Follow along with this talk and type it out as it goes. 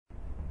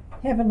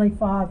Heavenly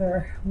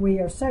Father, we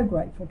are so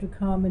grateful to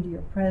come into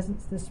your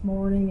presence this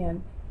morning,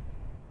 and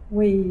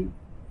we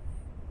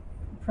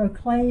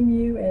proclaim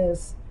you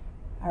as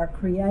our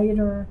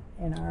Creator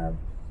and our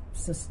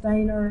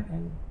Sustainer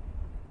and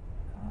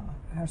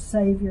our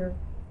Savior,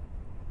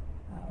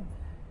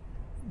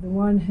 the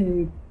one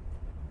who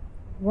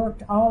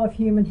worked all of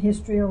human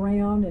history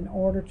around in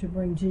order to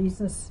bring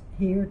Jesus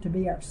here to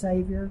be our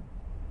Savior,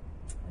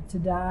 to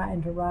die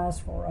and to rise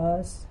for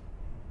us,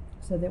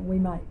 so that we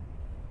might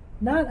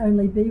not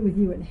only be with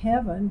you in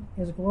heaven,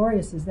 as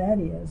glorious as that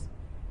is,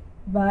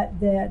 but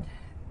that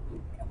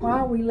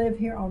while we live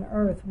here on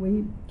earth,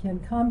 we can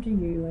come to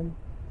you in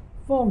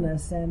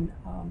fullness and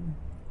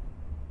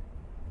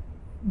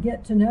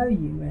get to know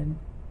you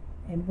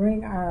and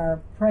bring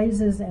our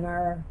praises and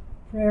our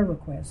prayer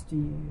requests to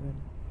you. And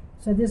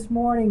so this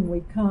morning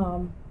we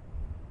come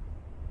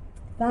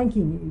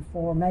thanking you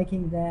for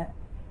making that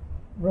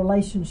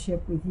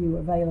relationship with you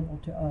available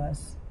to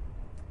us.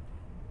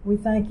 We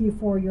thank you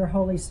for your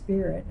Holy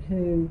Spirit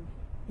who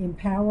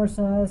empowers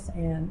us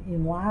and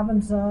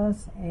enlivens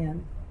us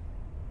and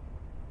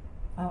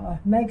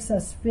makes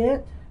us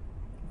fit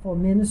for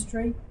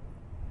ministry,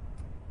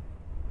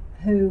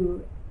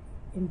 who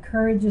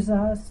encourages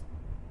us,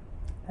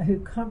 who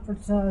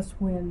comforts us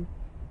when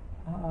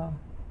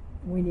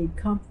we need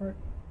comfort.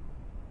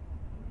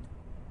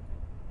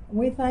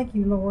 We thank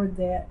you, Lord,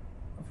 that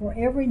for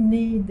every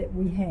need that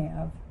we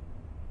have,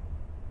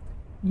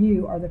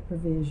 you are the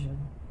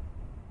provision.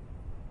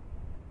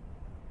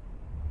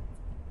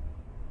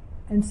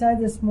 And so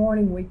this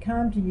morning we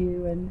come to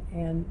you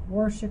and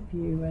worship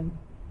you and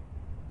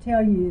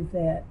tell you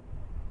that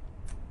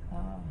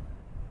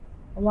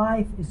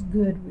life is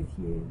good with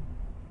you.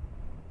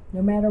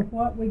 No matter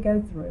what we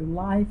go through,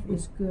 life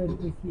is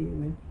good with you.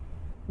 And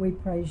we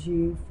praise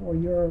you for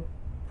your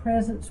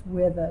presence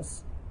with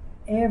us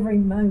every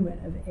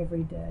moment of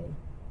every day.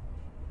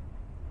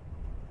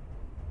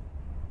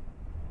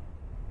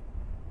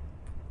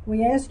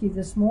 We ask you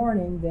this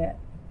morning that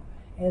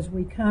as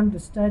we come to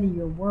study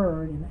your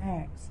word in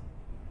Acts,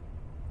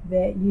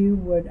 that you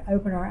would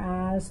open our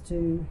eyes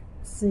to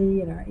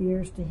see and our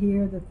ears to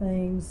hear the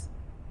things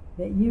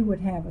that you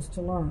would have us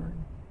to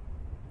learn.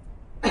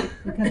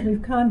 Because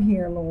we've come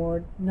here,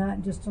 Lord,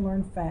 not just to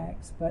learn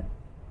facts, but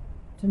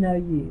to know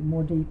you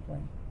more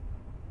deeply.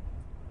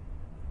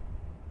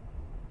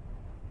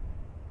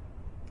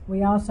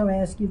 We also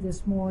ask you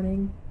this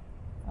morning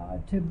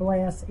to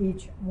bless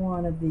each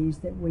one of these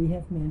that we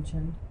have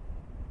mentioned.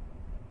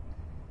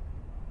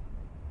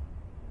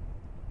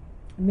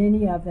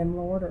 Many of them,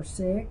 Lord, are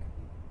sick,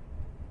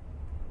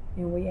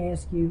 and we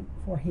ask you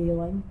for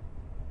healing.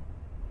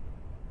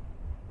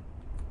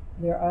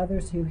 There are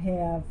others who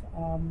have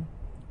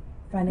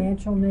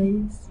financial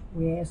needs.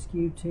 We ask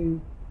you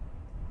to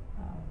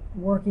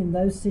work in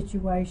those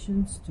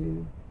situations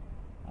to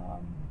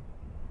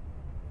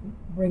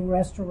bring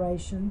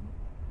restoration.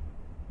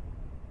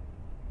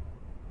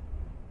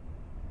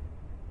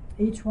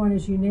 Each one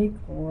is unique,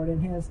 Lord,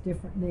 and has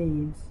different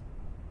needs.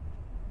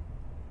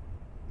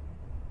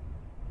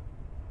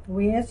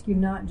 We ask you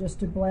not just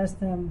to bless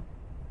them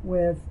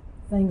with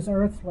things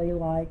earthly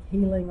like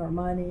healing or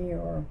money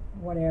or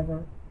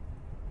whatever,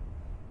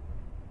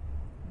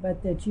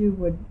 but that you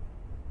would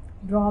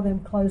draw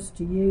them close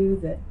to you,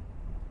 that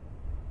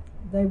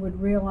they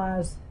would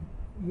realize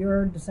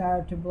your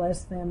desire to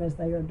bless them as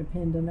they are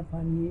dependent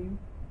upon you.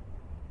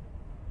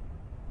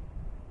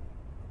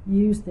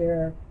 Use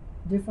their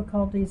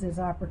difficulties as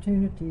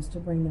opportunities to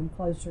bring them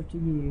closer to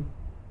you.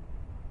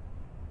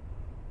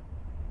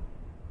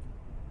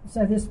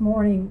 So this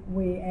morning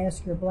we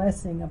ask your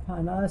blessing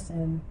upon us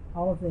and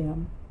all of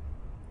them,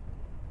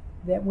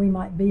 that we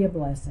might be a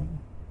blessing.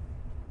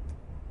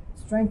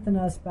 Strengthen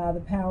us by the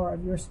power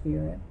of your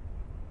Spirit,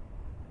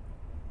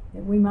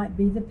 that we might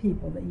be the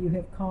people that you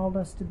have called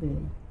us to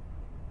be.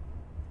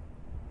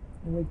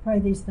 And we pray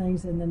these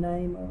things in the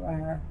name of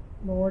our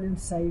Lord and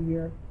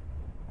Savior,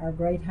 our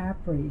great high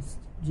priest,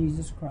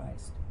 Jesus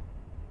Christ.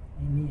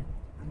 Amen.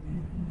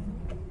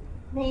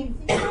 Nancy,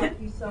 thank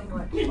you so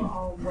much for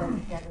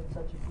always having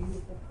such a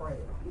beautiful prayer.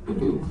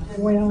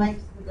 It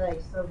makes the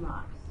day so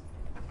nice.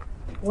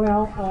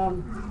 Well,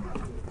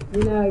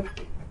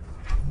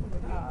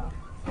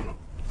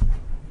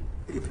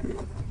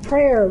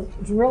 prayer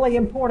is really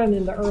important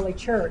in the early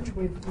church.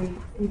 We've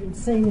even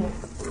seen it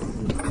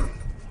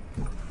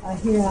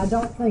here. I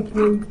don't think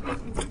we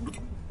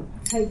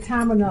take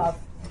time enough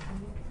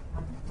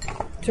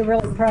to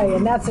really pray,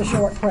 and that's a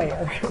short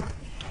prayer.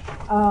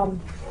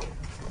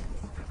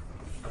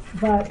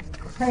 But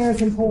prayer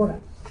is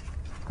important.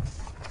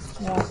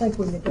 I think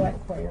we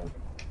neglect prayer.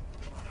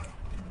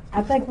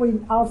 I think we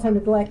also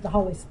neglect the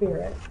Holy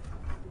Spirit.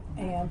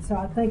 And so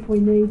I think we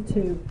need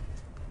to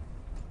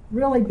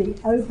really be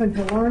open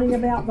to learning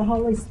about the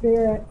Holy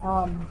Spirit.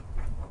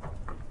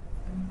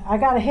 I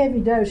got a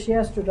heavy dose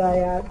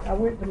yesterday. I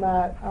went to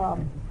my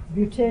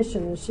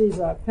beautician, and she's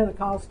a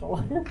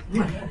Pentecostal.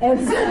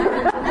 And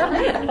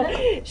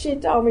so she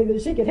told me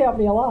that she could help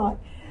me a lot.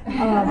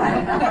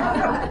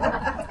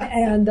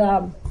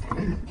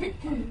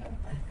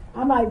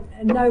 I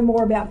might know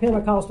more about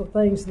Pentecostal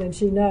things than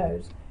she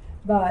knows,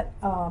 but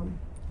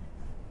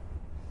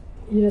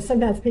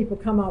sometimes people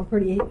come on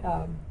pretty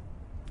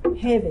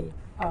heavy,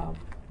 and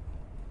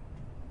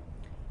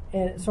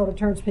it sort of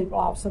turns people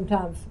off.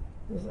 Sometimes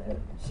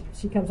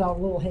she comes on a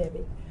little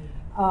heavy,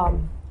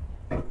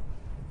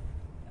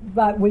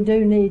 but we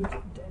do need.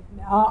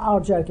 All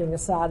joking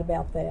aside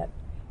about that,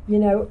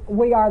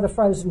 we are the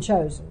frozen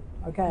chosen.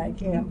 Okay,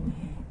 yeah.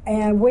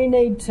 And we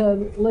need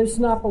to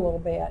loosen up a little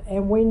bit,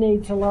 and we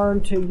need to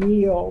learn to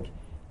yield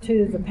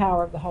to the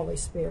power of the Holy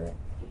Spirit.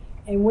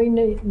 And we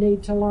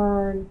need to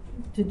learn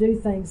to do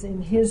things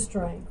in His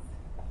strength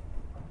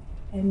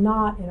and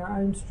not in our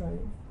own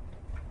strength.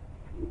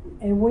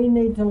 And we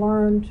need to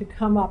learn to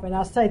come up, and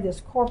I say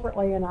this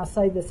corporately and I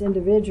say this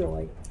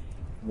individually,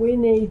 we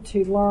need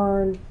to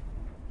learn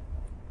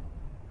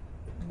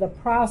the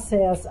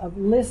process of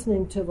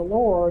listening to the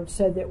Lord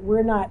so that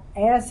we're not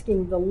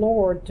asking the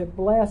Lord to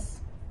bless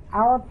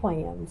our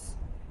plans,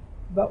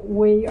 but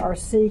we are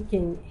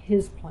seeking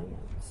His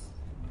plans.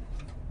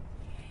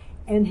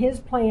 And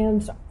His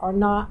plans are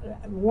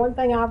not, one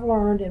thing I've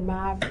learned in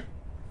my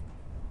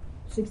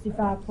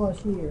 65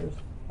 plus years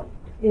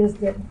is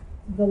that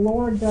the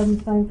Lord doesn't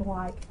think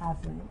like I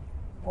think,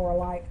 or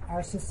like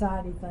our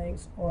society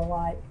thinks, or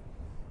like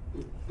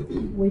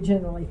we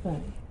generally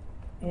think.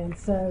 And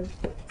so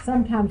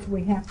sometimes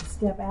we have to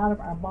step out of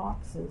our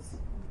boxes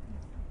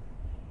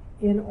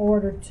in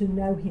order to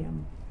know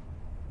Him.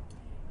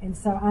 And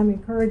so I'm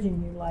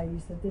encouraging you,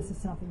 ladies, that this is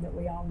something that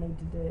we all need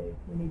to do.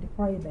 We need to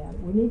pray about it.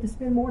 We need to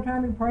spend more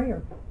time in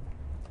prayer,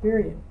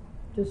 period.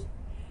 Just,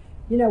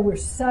 we're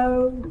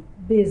so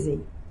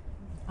busy.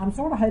 I'm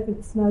sort of hoping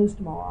it snows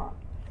tomorrow.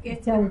 I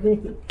was telling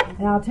Vicki.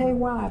 And I'll tell you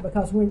why.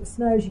 Because when it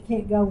snows, you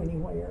can't go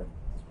anywhere.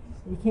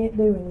 You can't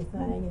do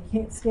anything. You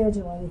can't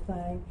schedule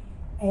anything.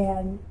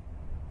 And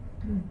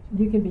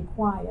you can be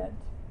quiet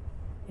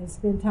and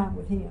spend time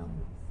with Him.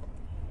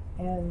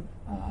 And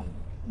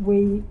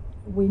we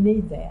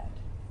need that.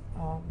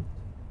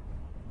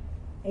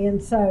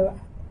 And so,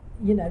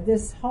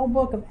 this whole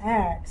book of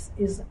Acts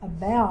is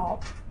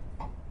about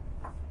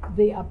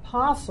the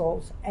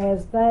apostles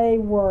as they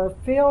were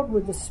filled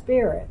with the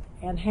Spirit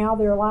and how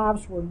their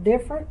lives were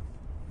different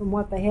from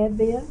what they had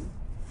been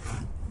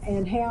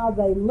and how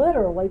they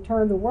literally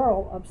turned the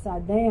world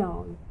upside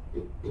down.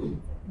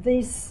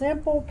 These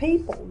simple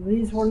people,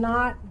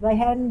 they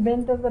hadn't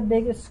been to the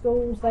biggest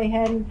schools, they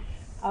hadn't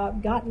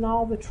gotten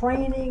all the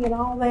training and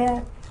all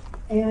that.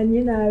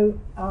 And,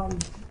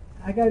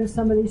 I go to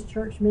some of these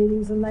church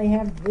meetings and they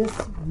have this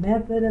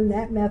method and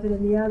that method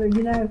and the other.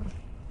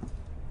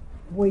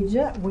 We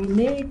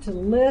need to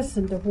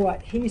listen to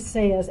what He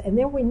says, and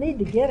then we need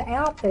to get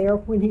out there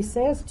when He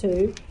says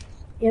to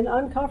in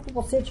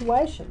uncomfortable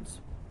situations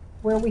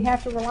where we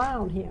have to rely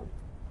on Him.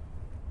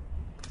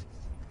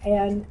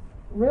 And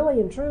really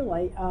and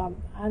truly,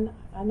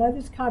 I know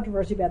there's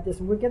controversy about this,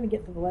 and we're going to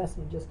get to the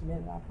lesson in just a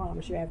minute, I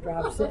promise you, after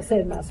I've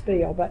said my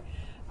spiel. But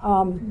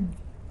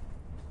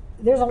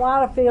there's a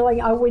lot of feeling,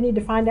 we need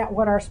to find out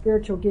what our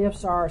spiritual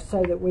gifts are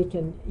so that we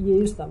can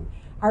use them.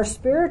 Our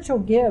spiritual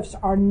gifts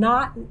are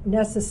not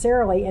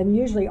necessarily, and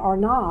usually are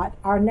not,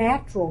 our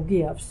natural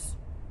gifts.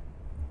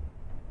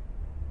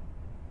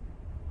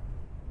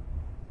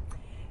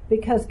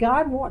 Because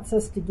God wants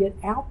us to get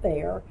out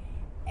there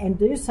and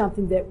do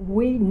something that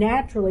we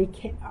naturally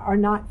are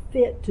not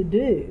fit to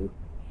do,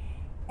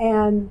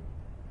 and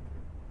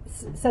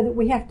so that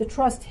we have to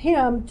trust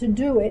Him to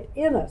do it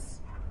in us.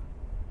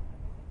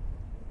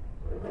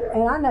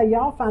 And I know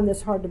y'all find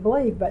this hard to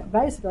believe, but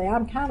basically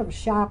I'm kind of a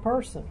shy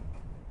person.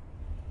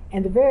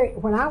 And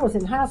when I was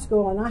in high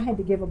school and I had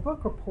to give a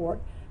book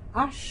report,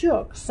 I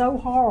shook so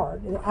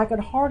hard that I could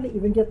hardly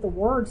even get the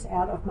words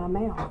out of my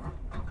mouth.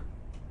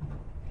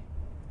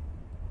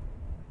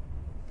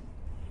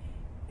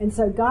 And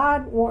so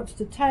God wants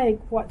to take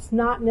what's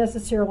not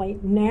necessarily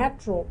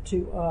natural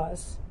to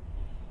us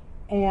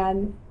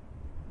and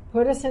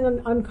put us in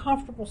an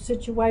uncomfortable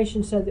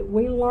situation so that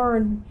we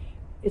learn.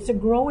 It's a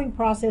growing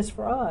process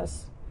for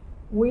us.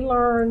 We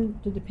learn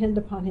to depend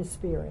upon His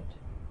Spirit.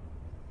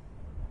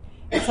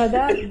 So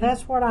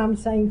that's what I'm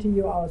saying to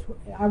you all.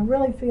 I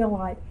really feel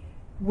like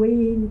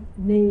we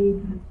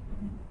need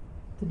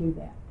to do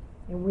that.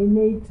 And we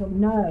need to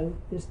know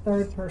this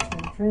third person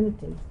of the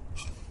Trinity.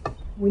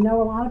 We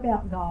know a lot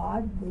about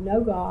God. We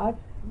know God.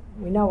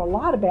 We know a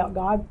lot about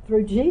God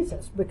through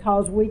Jesus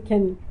because we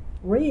can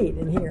read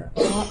and hear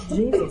about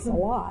Jesus a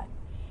lot.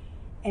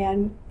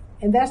 And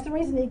that's the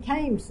reason He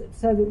came,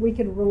 so that we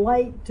could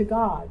relate to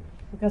God.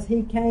 Because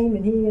He came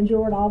and He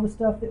endured all the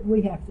stuff that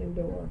we have to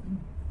endure.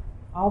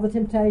 All the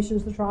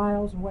temptations, the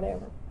trials, and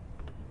whatever.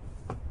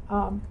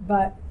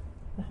 But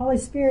the Holy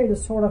Spirit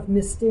is sort of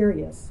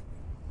mysterious.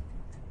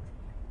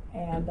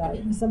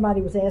 And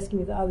somebody was asking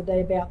me the other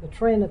day about the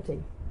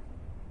Trinity.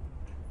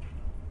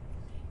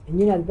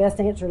 And the best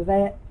answer to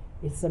that,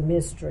 it's a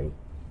mystery.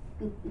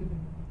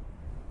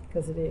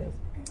 Because it is.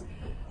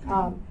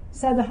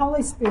 So the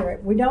Holy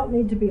Spirit, we don't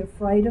need to be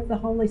afraid of the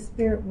Holy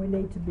Spirit. We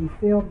need to be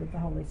filled with the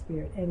Holy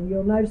Spirit. And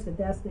you'll notice that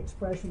that's the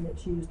expression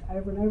that's used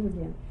over and over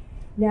again.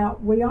 Now,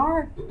 we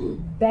are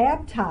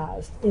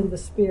baptized in the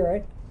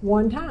Spirit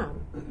one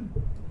time.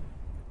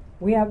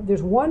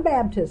 There's one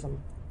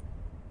baptism.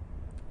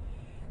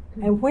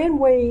 And when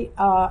we,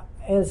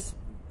 as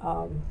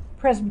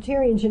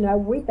Presbyterians,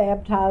 we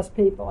baptize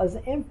people as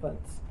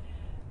infants.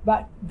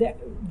 But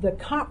the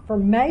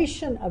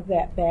confirmation of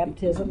that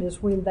baptism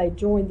is when they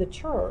join the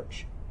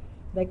church.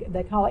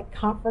 They call it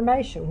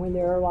confirmation when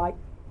they're like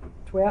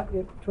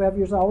 12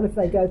 years old, if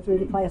they go through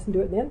the class and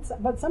do it then.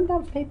 But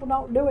sometimes people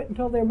don't do it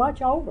until they're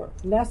much older,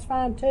 and that's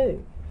fine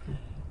too.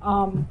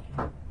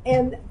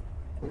 And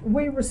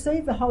we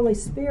receive the Holy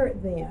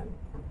Spirit then.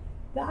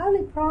 The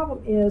only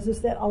problem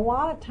is that a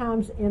lot of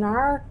times in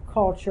our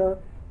culture,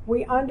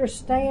 we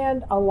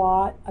understand a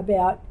lot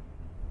about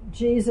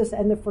Jesus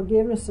and the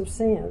forgiveness of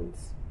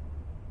sins.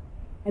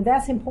 And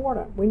that's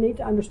important. We need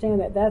to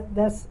understand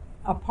that's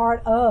a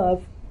part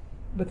of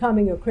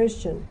becoming a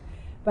Christian.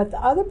 But the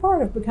other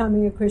part of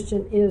becoming a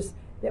Christian is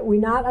that we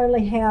not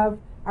only have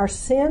our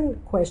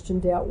sin question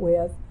dealt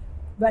with,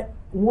 but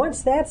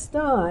once that's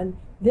done,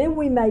 then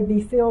we may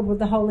be filled with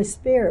the Holy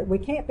Spirit. We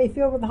can't be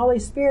filled with the Holy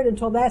Spirit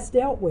until that's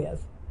dealt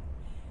with.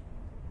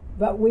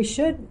 But we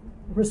should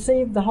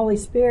receive the Holy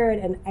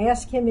Spirit and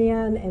ask Him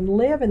in and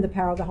live in the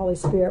power of the Holy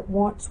Spirit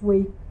once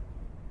we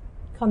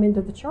come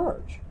into the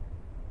church.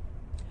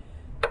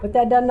 But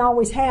that doesn't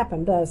always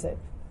happen, does it?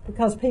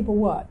 Because people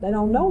what? They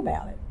don't know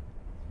about it.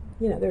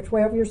 They're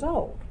 12 years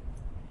old.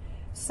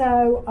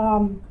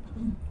 So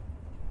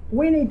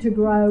we need to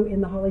grow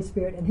in the Holy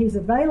Spirit, and He's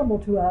available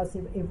to us.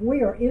 If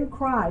we are in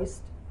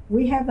Christ,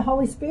 we have the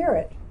Holy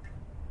Spirit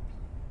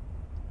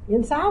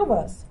inside of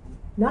us.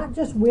 Not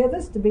just with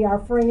us to be our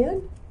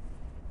friend,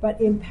 but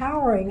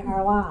empowering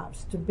our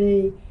lives to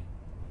be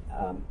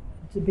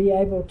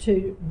able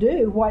to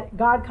do what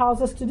God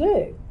calls us to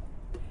do.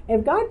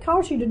 If God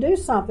calls you to do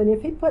something,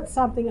 if He puts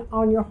something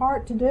on your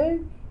heart to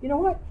do, you know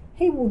what?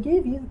 He will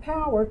give you the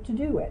power to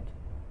do it.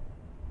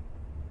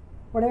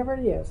 Whatever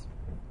it is.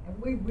 And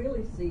we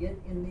really see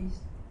it in these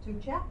two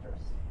chapters.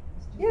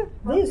 Yeah,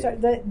 these are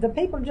the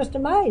people are just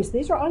amazed.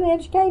 These are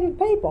uneducated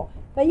people.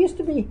 They used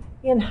to be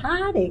in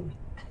hiding,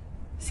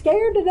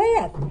 scared to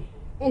death.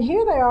 And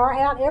here they are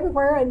out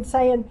everywhere and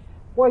saying,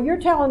 well, you're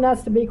telling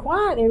us to be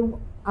quiet, and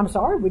I'm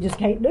sorry, we just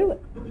can't do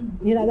it.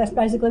 That's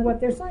basically what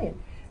they're saying.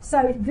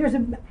 So there's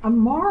a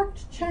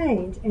marked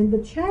change, and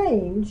the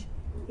change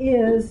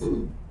is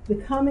the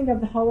coming of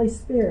the Holy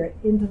Spirit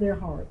into their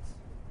hearts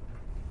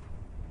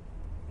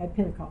at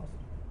Pentecost.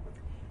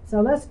 So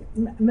let's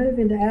move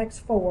into Acts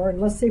 4, and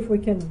let's see if we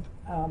can,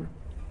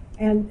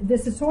 and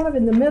this is sort of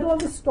in the middle of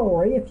the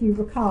story, if you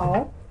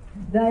recall.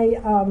 They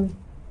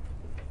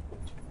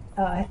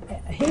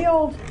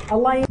healed a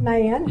lame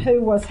man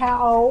who was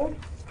how old?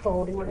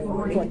 40.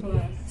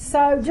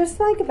 So just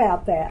think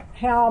about that,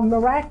 how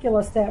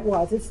miraculous that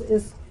was.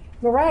 It's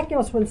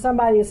miraculous when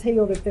somebody is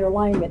healed if they're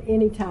lame at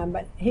any time,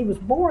 but he was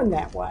born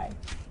that way.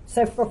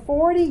 So for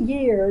 40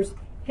 years,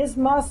 his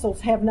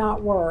muscles have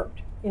not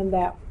worked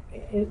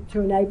to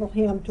enable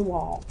him to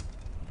walk.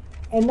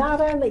 And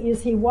not only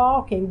is he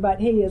walking, but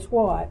he is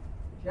what?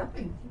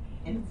 Jumping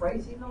and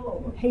praising the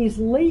Lord. He's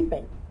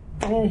leaping,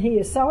 and he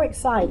is so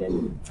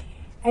excited.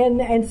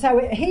 And so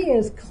he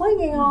is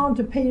clinging on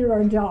to Peter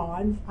and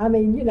John. I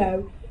mean,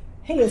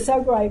 he is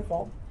so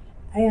grateful.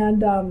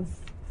 And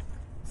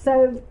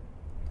so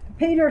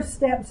Peter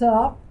steps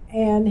up,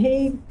 and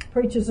he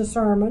preaches a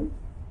sermon,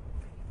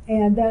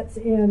 and that's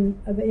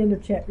in the end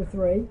of chapter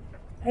 3.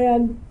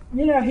 And,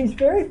 he's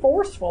very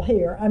forceful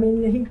here. I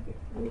mean, he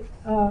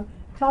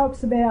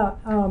talks about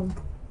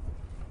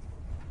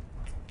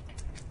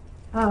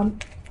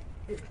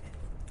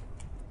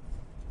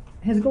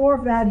has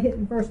glorified,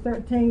 in verse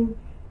 13,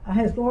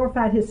 has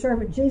glorified his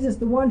servant Jesus,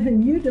 the one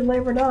whom you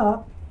delivered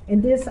up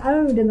and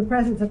disowned in the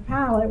presence of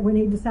Pilate when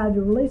he decided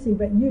to release him.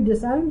 But you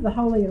disowned the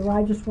holy and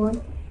righteous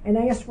one and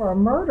asked for a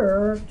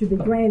murderer to be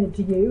granted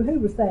to you. Who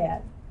was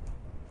that?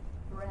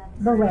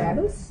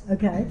 Barabbas.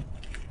 Okay.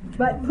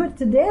 But put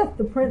to death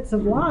the Prince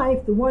of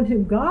Life, the one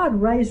whom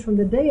God raised from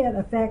the dead,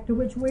 a fact to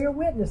which we are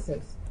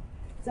witnesses.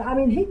 So, I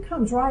mean, he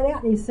comes right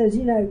out and he says,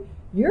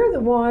 you're the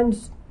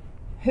ones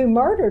who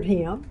murdered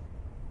him.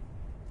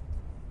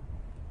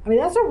 I mean,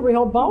 that's a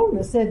real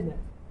boldness, isn't it?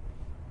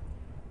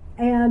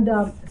 And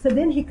so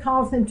then he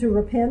calls them to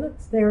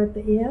repentance there at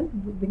the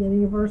end,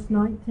 beginning of verse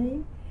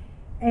 19.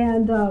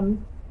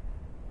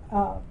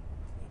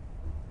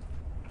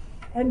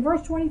 And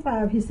verse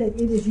 25, he said,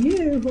 it is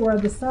you who are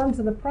the sons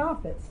of the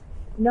prophets.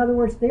 In other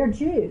words, they're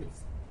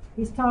Jews.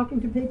 He's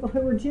talking to people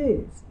who are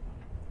Jews.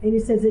 And he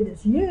says, it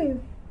is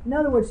you. In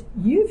other words,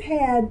 you've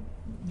had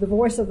the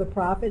voice of the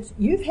prophets.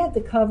 You've had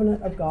the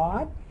covenant of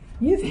God.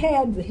 You've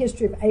had the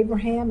history of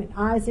Abraham and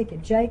Isaac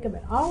and Jacob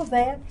and all of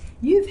that.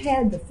 You've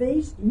had the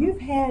feast.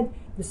 You've had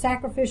the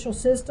sacrificial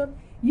system.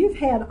 You've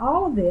had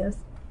all of this.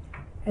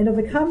 And of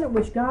the covenant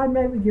which God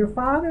made with your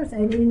fathers,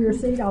 and in your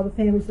seed all the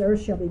families of the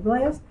earth shall be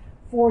blessed.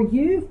 For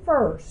you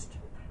first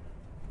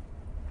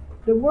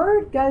the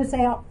word goes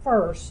out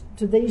first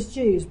to these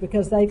Jews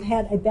because they've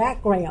had a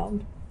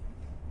background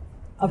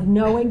of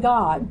knowing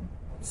God,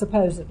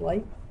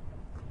 supposedly.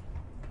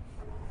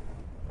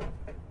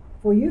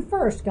 For you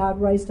first,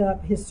 God raised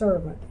up his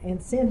servant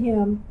and sent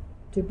him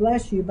to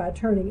bless you by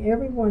turning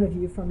every one of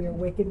you from your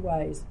wicked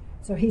ways.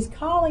 So he's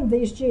calling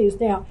these Jews.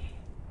 Now,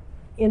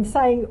 in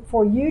saying,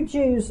 for you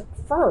Jews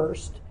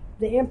first,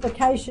 the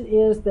implication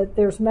is that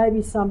there's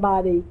maybe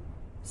somebody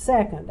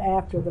second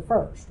after the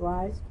first,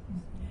 right?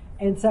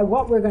 And so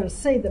what we're going to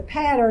see, the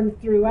pattern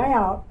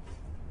throughout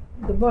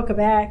the book of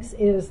Acts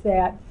is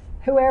that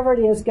whoever it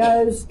is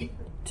goes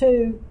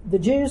to the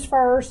Jews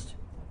first,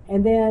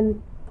 and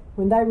then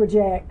when they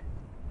reject,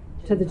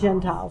 to the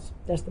Gentiles.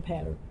 That's the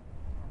pattern.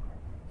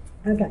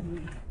 Okay.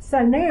 So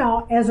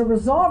now, as a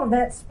result of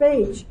that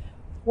speech,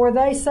 were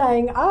they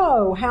saying,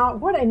 oh,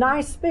 what a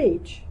nice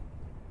speech?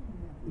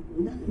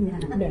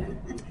 No.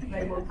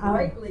 They were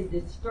greatly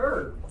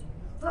disturbed.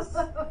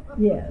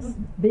 Yes,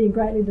 being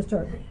greatly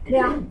disturbed.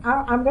 Now,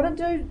 I'm going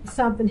to do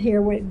something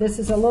here. This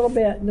is a little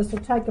bit, and this will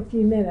take a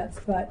few minutes,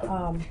 but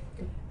I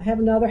have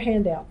another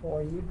handout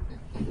for you.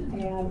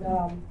 And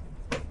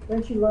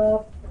don't you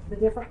love the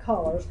different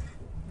colors?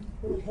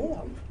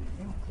 So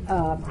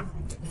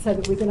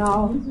that we can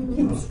all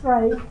keep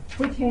straight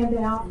which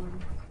handout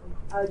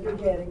you're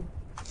getting.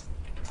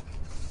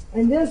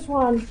 And this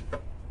one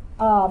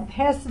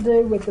has to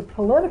do with the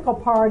political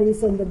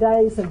parties in the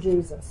days of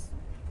Jesus.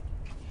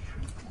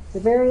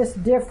 The various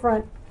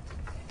different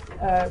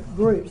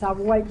groups. I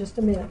will wait just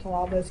a minute till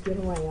all those get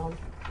around.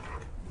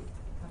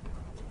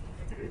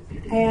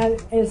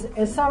 And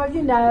as some of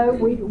you know,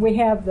 we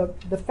have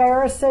the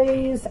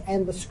Pharisees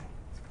and the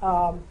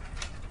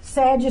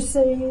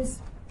Sadducees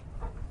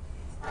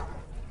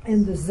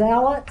and the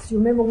Zealots. You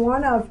remember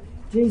one of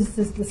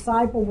Jesus'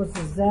 disciples was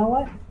a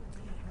Zealot.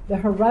 The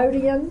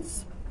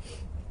Herodians.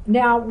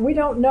 Now, we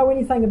don't know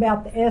anything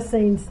about the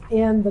Essenes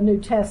in the New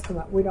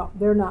Testament.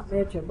 They're not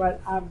mentioned,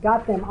 but I've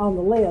got them on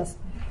the list.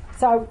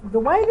 So the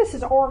way this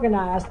is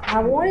organized,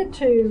 I wanted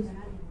to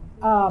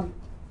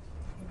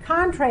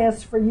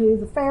contrast for you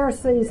the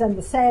Pharisees and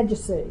the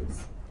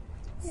Sadducees.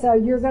 So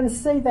you're going to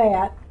see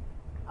that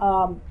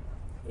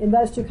in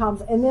those two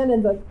columns. And then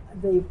in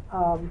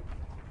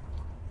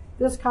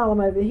this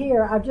column over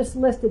here, I've just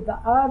listed the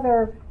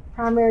other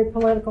primary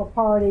political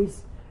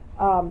parties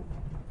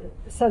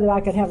so that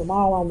I could have them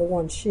all on the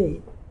one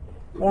sheet.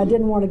 But I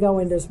didn't want to go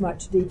into as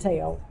much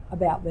detail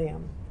about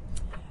them.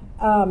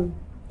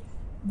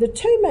 The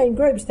two main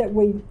groups that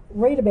we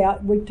read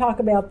about, we talk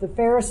about the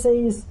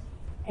Pharisees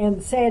and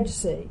the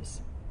Sadducees.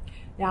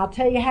 Now, I'll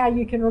tell you how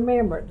you can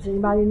remember it. Does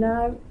anybody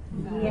know?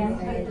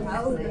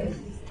 Yes.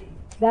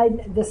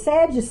 The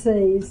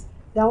Sadducees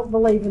don't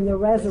believe in the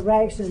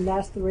resurrection, and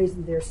that's the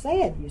reason they're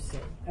sad, you see.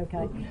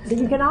 Okay? So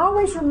you can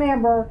always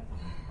remember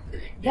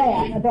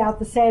that about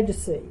the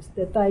Sadducees,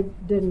 that they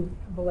didn't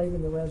believe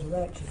in the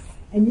resurrection.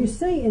 And you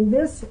see in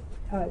this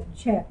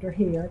chapter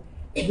here,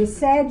 the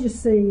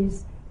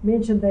Sadducees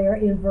mentioned there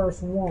in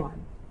verse 1.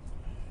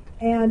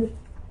 And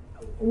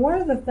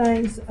one of the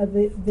things, let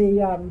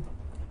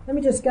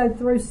me just go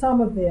through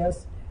some of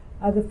this.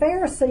 The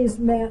Pharisees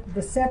meant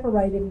the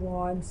separated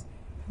ones.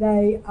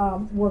 They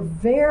were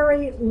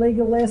very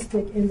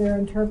legalistic in their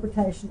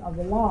interpretation of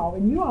the law.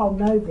 And you all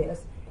know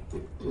this.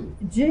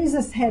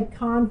 Jesus had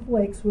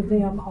conflicts with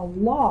them a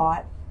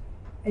lot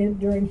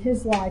during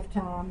his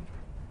lifetime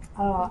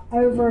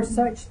over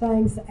such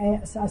things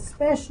as,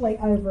 especially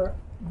over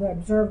the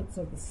observance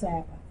of the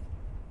Sabbath.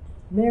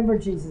 Remember,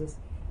 Jesus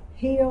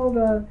healed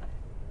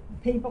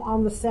people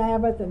on the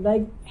Sabbath, and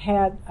they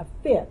had a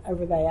fit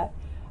over that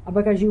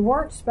because you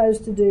weren't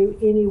supposed to do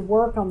any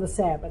work on the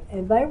Sabbath.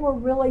 And they were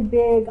really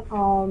big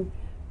on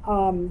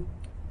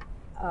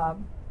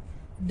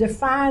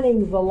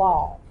defining the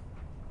law,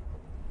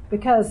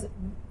 because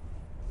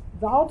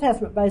the Old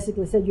Testament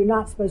basically said you're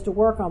not supposed to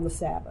work on the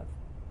Sabbath.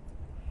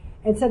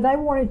 And so they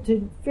wanted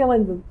to fill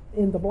in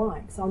the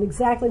blanks on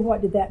exactly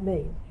what did that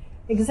mean.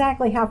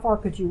 Exactly how far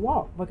could you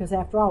walk, because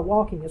after all,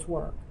 walking is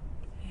work.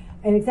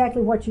 And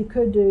exactly what you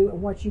could do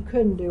and what you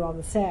couldn't do on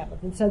the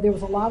Sabbath. And so there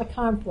was a lot of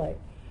conflict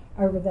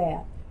over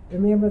that.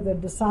 Remember, the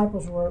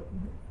disciples were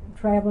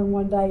traveling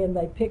one day and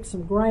they picked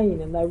some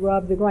grain and they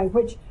rubbed the grain,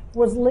 which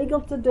was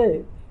legal to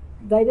do.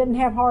 They didn't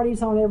have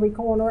Hardee's on every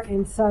corner,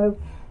 and so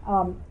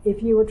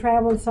if you were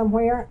traveling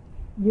somewhere,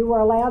 you were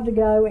allowed to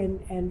go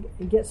and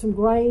get some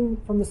grain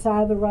from the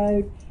side of the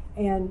road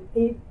and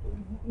eat.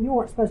 You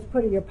weren't supposed to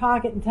put it in your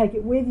pocket and take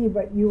it with you,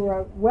 but you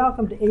were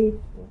welcome to eat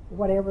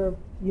whatever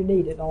you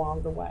needed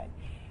along the way.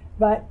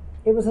 But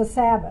it was a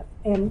Sabbath,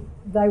 and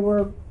they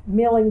were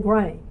milling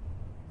grain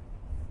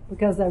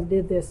because they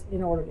did this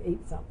in order to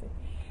eat something.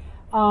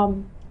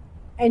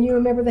 And you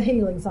remember the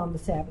healings on the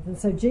Sabbath. And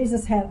so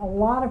Jesus had a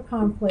lot of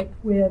conflict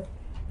with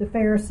the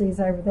Pharisees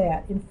over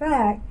that. In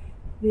fact,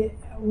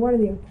 one of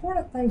the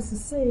important things to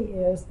see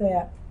is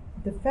that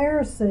the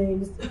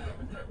Pharisees,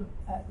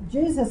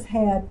 Jesus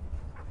had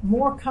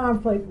more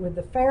conflict with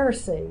the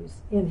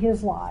Pharisees in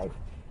his life,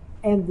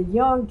 and the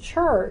young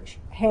church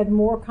had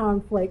more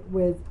conflict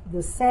with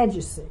the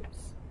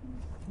Sadducees.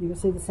 You can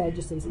see the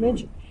Sadducees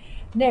mentioned.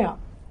 Now,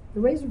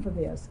 the reason for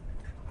this,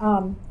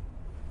 and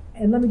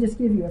let me just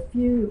give you a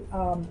few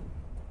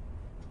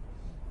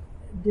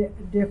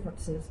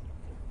differences.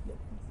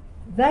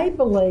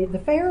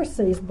 The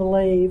Pharisees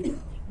believed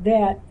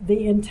that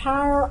the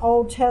entire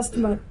Old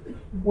Testament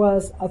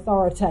was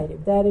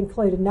authoritative. That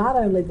included not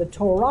only the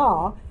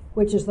Torah,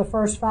 which is the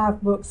first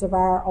 5 books of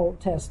our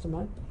Old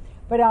Testament,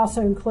 but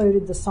also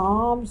included the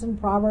Psalms and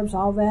Proverbs,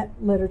 all that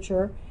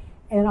literature,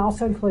 and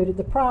also included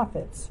the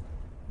prophets.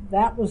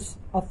 That was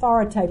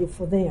authoritative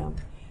for them.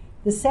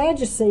 The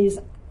Sadducees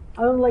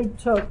only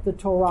took the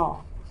Torah.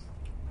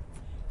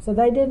 So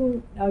they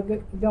didn't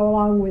go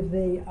along with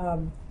the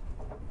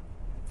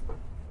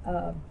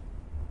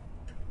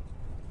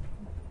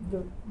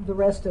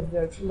rest of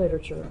the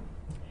literature.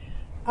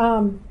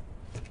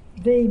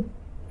 The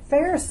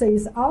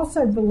Pharisees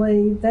also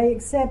believed they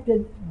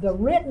accepted the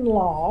written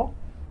law,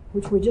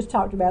 which we just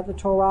talked about, the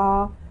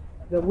Torah,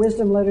 the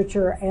wisdom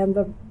literature, and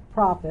the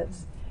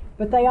prophets,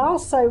 but they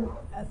also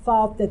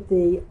thought that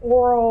the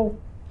oral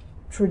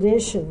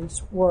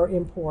traditions were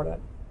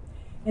important.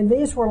 And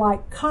these were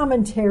like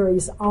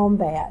commentaries on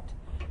that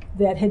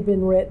had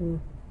been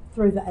written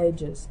through the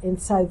ages.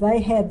 And so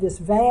they had this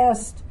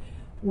vast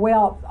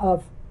wealth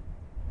of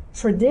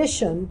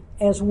tradition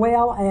as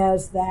well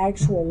as the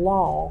actual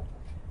law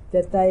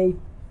that they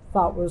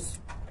thought was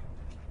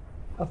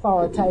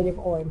authoritative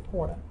or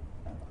important.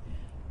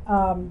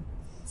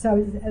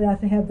 So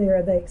I have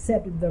there, they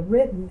accepted the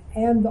written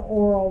and the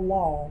oral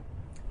law.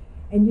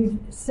 And you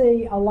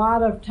see a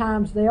lot of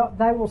times they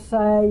will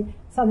say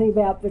something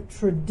about the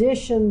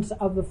traditions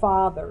of the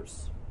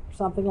fathers,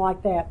 something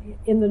like that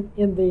in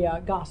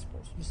the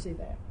Gospels. You see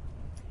that.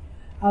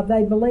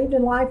 They believed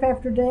in life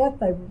after death.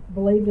 They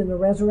believed in the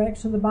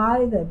resurrection of the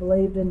body. They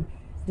believed in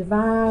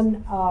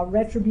divine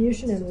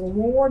retribution and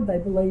reward. They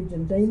believed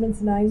in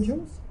demons and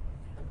angels.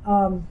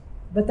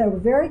 But they were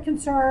very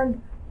concerned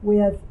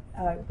with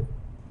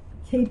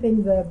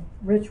keeping the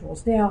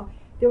rituals. Now,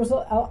 there was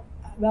a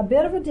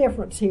bit of a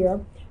difference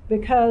here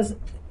because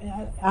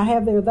I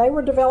have there, they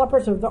were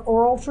developers of the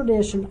oral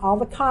tradition, all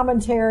the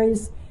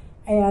commentaries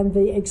and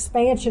the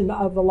expansion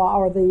of the law,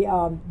 or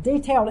the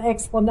detailed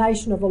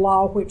explanation of the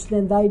law, which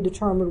then they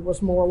determined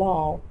was more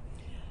law.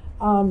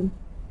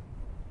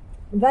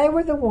 They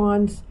were the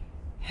ones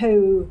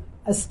who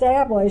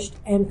established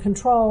and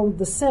controlled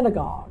the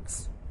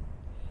synagogues.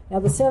 Now,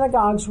 the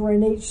synagogues were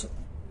in each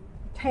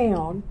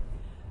town.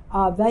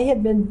 They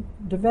had been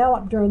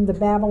developed during the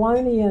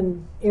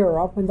Babylonian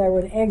era when they were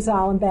in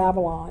exile in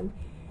Babylon,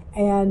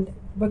 and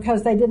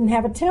because they didn't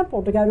have a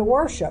temple to go to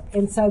worship.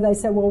 And so they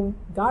said, well,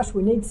 gosh,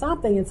 we need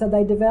something. And so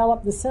they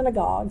developed the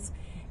synagogues.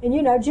 And,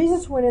 you know,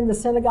 Jesus went in the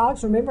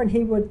synagogues, remember, and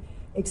he would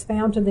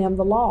expound to them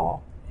the law.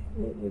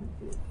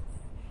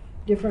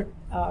 Different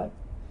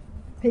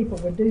people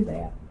would do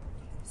that.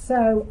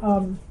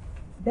 So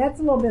that's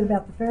a little bit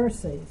about the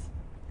Pharisees.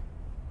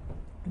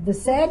 The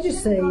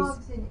Sadducees...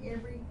 Synagogues in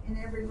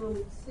every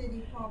little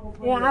city,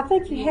 probably. Yeah, I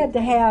think you had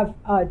to have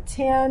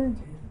 10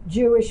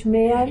 Jewish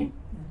men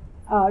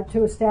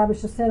to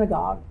establish a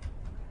synagogue.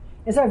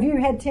 And so if you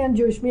had 10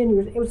 Jewish men,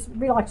 it would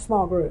be like a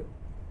small group.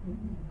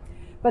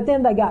 But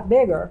then they got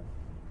bigger,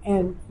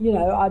 and, you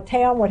know, a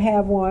town would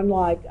have one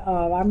like,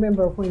 I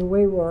remember when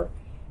we were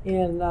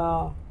in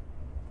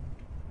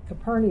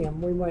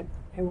Capernaum, we went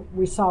and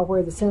we saw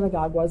where the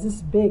synagogue was.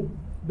 This big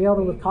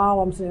building with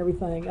columns and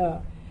everything.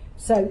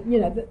 So, you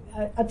know,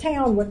 a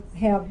town would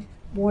have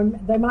one,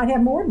 they might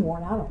have more than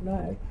one, I don't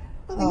know.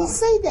 Well, you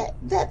see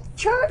that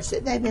church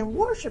that they've been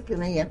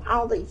worshiping in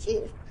all these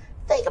years.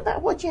 Think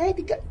about what you had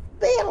to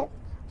build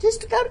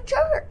just to go to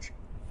church.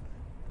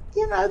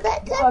 You know,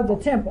 that temple. Oh,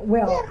 the temple.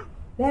 Well, yeah.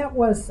 That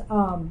was,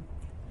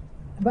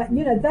 but,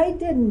 you know, they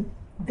didn't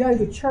go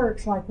to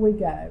church like we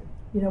go.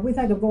 You know, we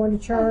think of going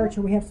to church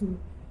and we have some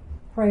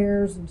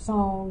prayers and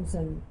songs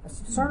and a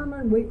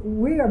sermon.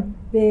 We are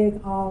big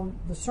on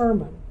the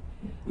sermon.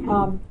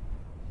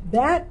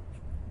 That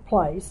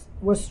place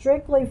was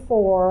strictly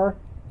for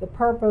the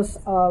purpose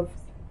of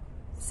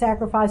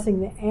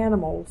sacrificing the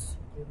animals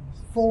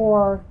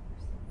for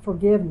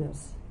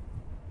forgiveness.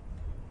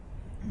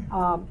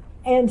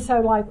 And so,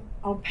 like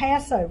on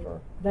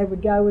Passover, they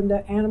would go and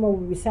the animal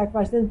would be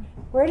sacrificed. Then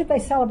where did they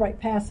celebrate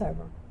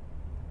Passover?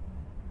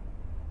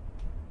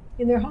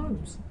 In their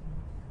homes.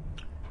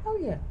 Oh,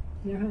 yeah.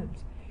 In their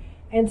homes.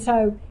 And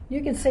so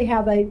you can see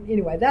how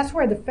anyway, that's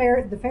where the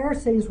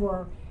Pharisees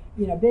were,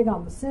 you know, big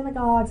on the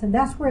synagogues, and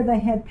that's where they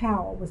had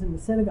power, was in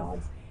the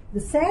synagogues. The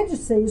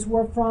Sadducees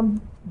were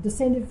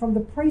descended from the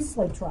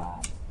priestly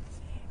tribe,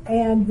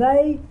 and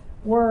they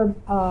were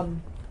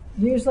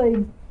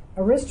usually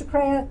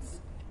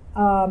aristocrats.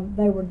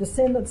 They were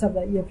descendants of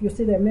if you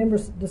see their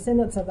members,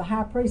 descendants of the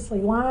high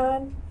priestly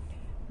line.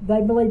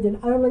 They believed in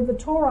only the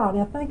Torah.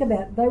 Now think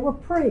about it, they were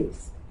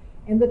priests,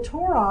 and the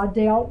Torah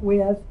dealt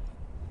with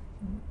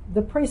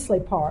the priestly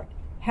part,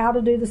 how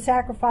to do the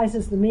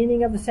sacrifices, the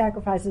meaning of the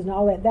sacrifices, and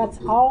all that. That's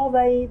all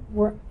they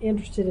were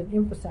interested in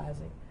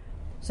emphasizing.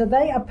 So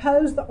they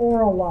opposed the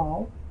oral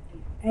law,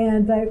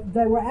 and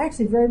they were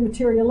actually very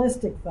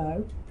materialistic,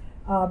 though.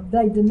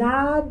 They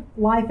denied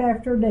life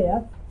after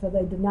death, so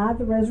they denied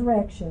the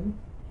resurrection.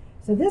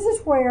 So this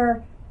is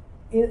where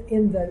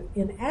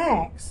in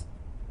Acts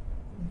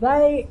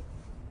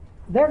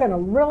they're going to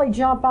really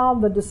jump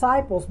on the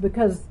disciples,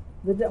 because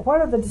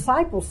what are the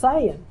disciples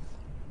saying?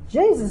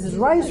 Jesus is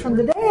raised from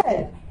the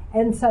dead.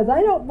 And so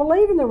they don't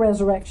believe in the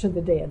resurrection of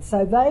the dead.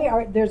 So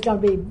there's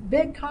going to be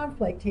big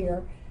conflict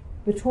here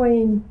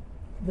between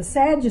the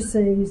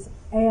Sadducees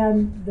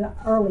and the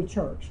early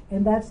church.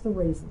 And that's the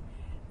reason.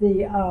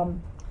 The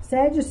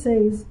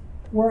Sadducees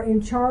were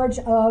in charge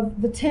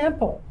of the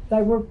temple.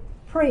 They were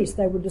priests.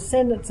 They were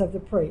descendants of the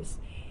priests.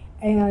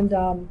 And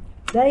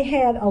they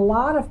had a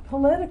lot of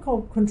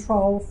political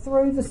control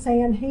through the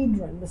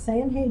Sanhedrin. The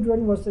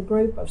Sanhedrin was a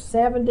group of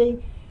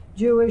 70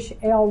 Jewish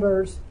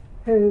elders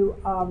who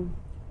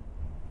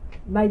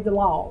made the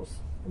laws,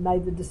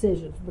 made the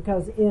decisions,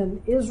 because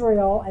in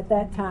Israel at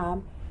that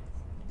time,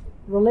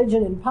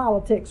 religion and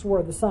politics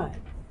were the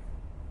same.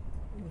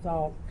 It was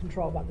all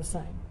controlled by the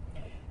same.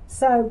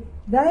 So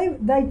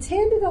they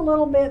tended a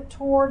little bit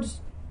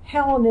towards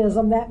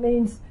Hellenism. That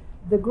means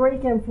the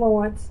Greek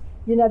influence.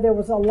 You know, there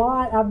was a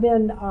lot. I've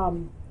been,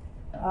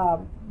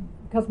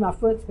 because my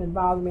foot's been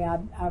bothering me,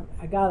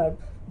 I got a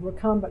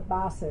recumbent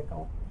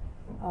bicycle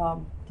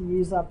to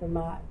use up in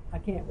I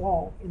can't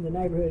walk in the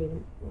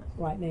neighborhood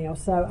right now.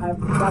 So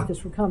I've got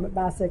this recumbent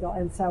bicycle,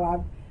 and so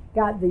I've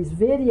got these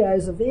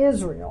videos of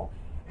Israel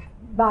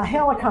by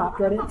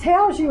helicopter, and it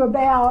tells you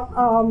about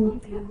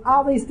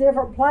all these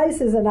different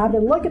places, and I've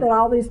been looking at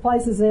all these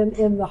places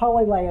in the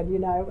Holy Land, you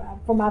know,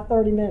 for my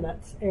 30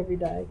 minutes every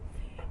day.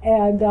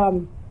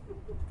 And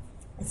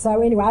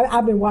so anyway,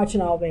 I've been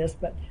watching all this,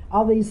 but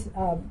all these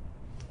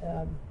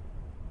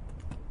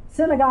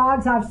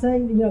synagogues I've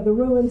seen, you know, the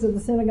ruins of the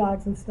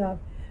synagogues and stuff.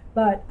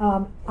 But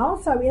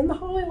also in the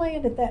Holy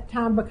Land at that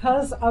time,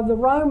 because of the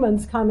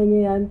Romans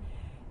coming in,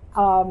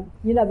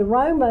 you know, the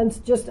Romans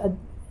just,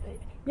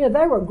 you know,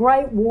 they were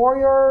great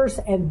warriors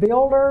and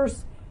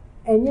builders,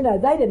 and, you know,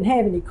 they didn't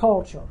have any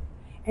culture.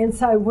 And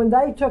so when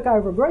they took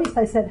over Greece,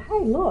 they said,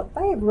 hey, look,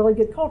 they have really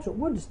good culture.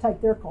 We'll just take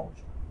their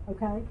culture,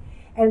 okay?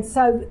 And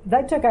so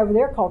they took over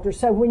their culture.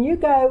 So when you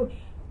go,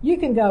 you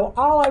can go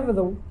all over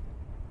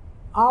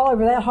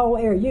that whole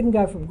area. You can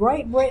go from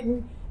Great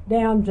Britain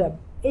down to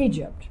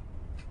Egypt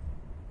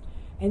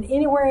and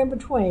anywhere in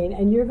between,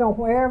 and you're going,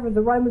 wherever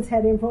the Romans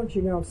had influence,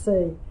 you're going to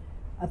see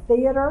a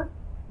theater,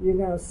 you're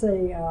going to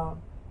see a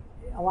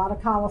lot of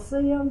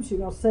coliseums, you're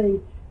going to see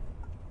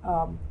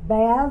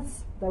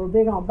baths. They were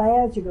big on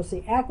baths. You're going to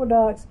see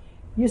aqueducts.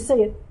 You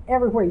see it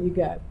everywhere you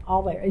go,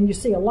 all there. And you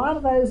see a lot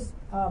of those,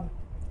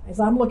 as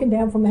I'm looking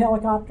down from the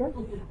helicopter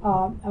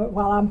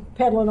while I'm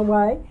pedaling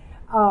away,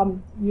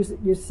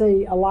 you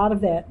see a lot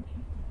of that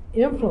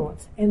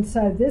influence. And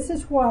so this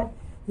is what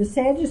the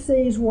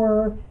Sadducees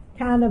were,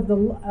 kind of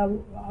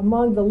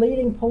among the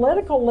leading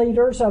political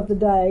leaders of the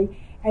day.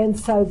 And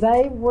so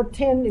they were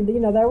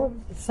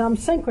some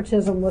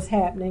syncretism was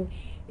happening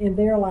in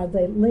their lives.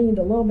 They leaned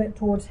a little bit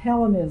towards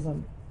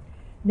Hellenism.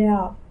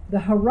 Now,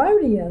 the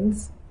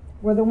Herodians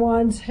were the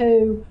ones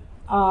who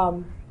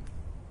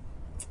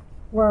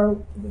were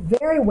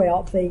very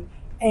wealthy,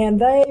 and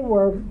they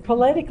were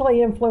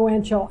politically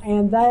influential,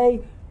 and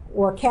they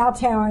were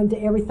kowtowing to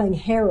everything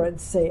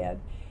Herod said.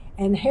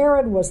 And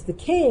Herod was the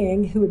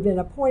king who had been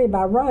appointed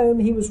by Rome.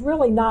 He was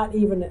really not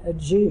even a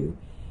Jew.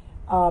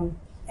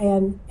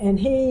 And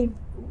he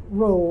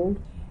ruled,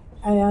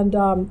 and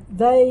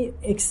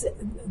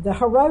the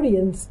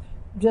Herodians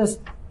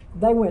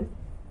they went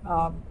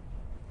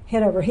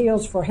head over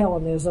heels for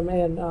Hellenism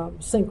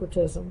and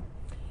syncretism.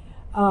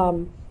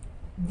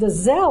 The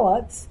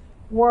Zealots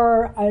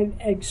were an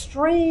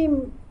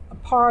extreme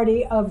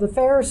party of the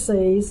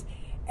Pharisees,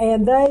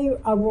 and they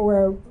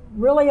were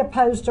really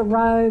opposed to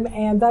Rome,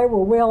 and they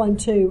were willing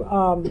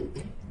to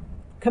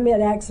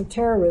commit acts of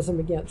terrorism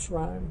against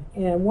Rome.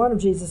 And one of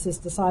Jesus'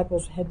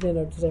 disciples had been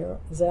a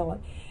zealot.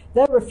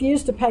 They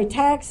refused to pay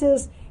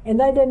taxes, and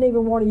they didn't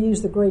even want to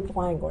use the Greek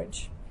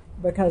language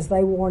because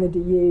they wanted to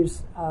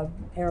use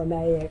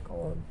Aramaic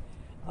or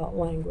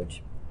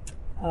language,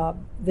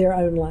 their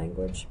own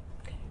language.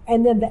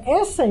 And then the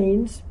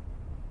Essenes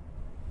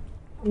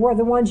were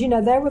the ones,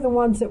 they were the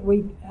ones that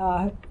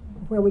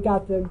where we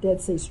got the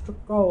Dead Sea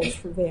Scrolls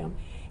for them.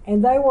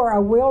 And they were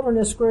a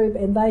wilderness group,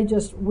 and they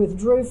just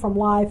withdrew from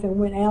life and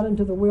went out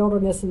into the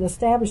wilderness and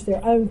established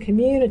their own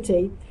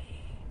community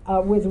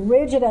with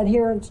rigid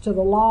adherence to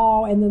the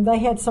law. And then they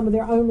had some of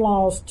their own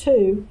laws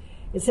too.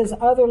 It says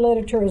other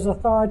literature is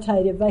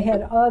authoritative. They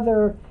had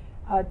other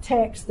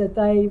texts that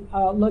they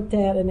looked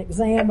at and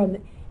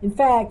examined. In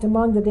fact,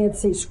 among the Dead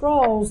Sea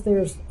Scrolls,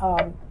 there's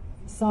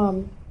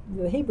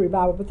the Hebrew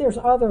Bible, but there's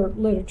other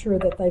literature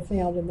that they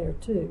found in there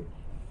too.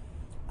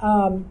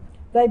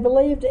 They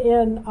believed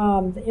in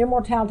the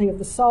immortality of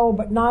the soul,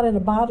 but not in a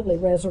bodily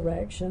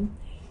resurrection.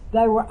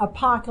 They were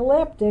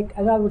apocalyptic,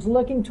 in other words,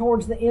 looking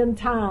towards the end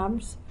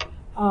times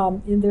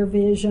in their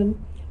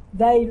vision.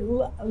 They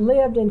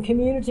lived in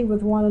community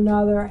with one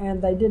another,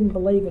 and they didn't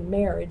believe in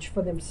marriage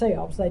for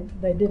themselves.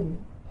 They didn't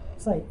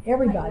say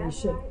everybody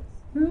should.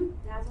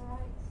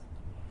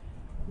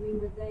 I mean,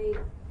 were they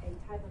a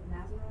type of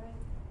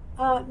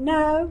Nazarite?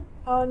 No,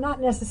 not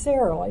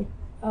necessarily.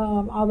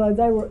 Although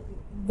they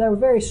were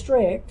very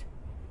strict,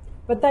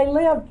 but they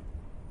lived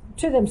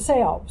to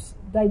themselves.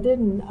 They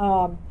didn't.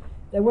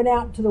 They went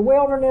out to the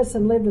wilderness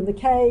and lived in the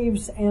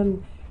caves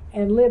and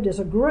lived as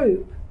a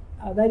group.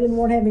 They didn't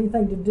want to have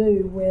anything to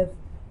do with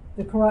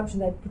the corruption.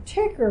 They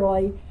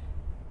particularly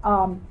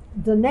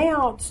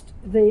denounced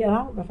the.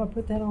 I don't know if I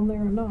put that on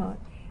there or not.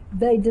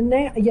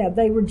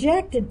 They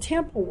rejected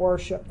temple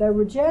worship. They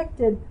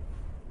rejected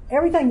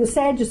everything the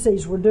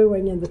Sadducees were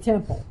doing in the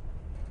temple.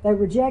 They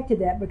rejected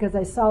that because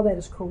they saw that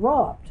as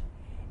corrupt,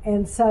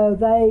 and so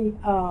they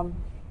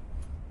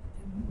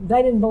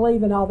didn't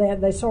believe in all that.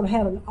 They sort of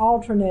had an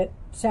alternate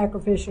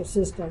sacrificial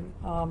system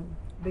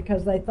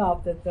because they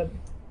thought that the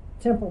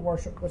temple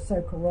worship was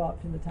so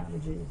corrupt in the time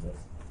of Jesus,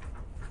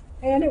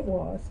 and it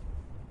was.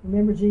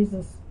 Remember,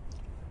 Jesus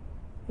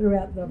threw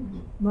out the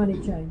money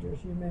changers.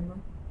 You remember?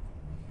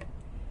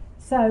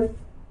 So,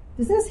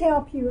 does this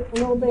help you a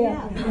little bit?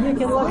 Yeah. You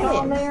can look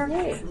on there.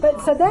 Yes.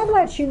 But so that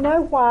lets you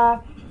know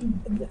why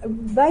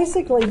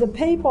basically the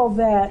people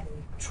that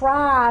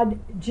tried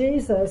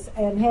Jesus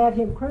and had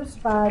him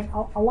crucified,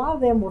 a lot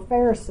of them were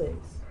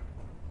Pharisees.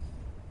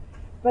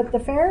 But the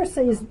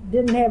Pharisees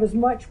didn't have as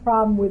much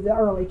problem with the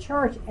early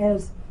church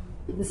as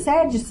the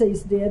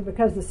Sadducees did,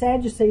 because the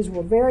Sadducees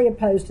were very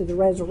opposed to the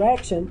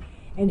resurrection.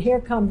 And here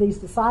come these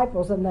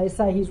disciples and they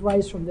say he's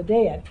raised from the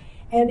dead.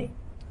 And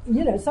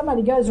you know,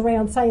 somebody goes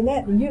around saying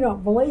that and you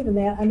don't believe in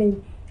that. I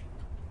mean,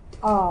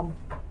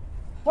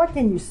 what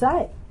can you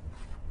say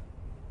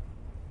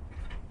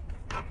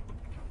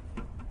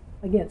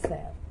against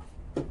that?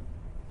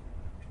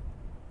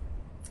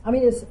 I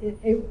mean,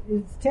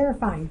 it's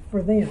terrifying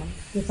for them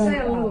to think. Say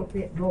a little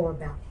bit more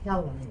about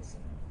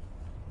Hellenism.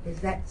 Is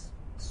that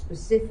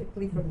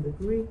specifically from the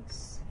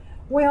Greeks?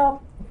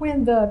 Well,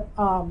 when the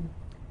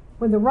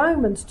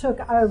Romans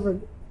took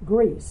over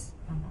Greece,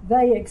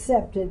 they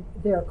accepted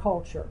their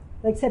culture.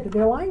 They accepted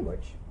their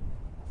language.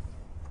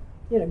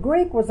 You know,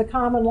 Greek was a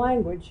common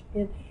language.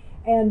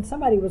 And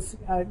somebody was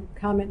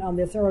commenting on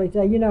this earlier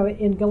today. You know,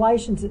 in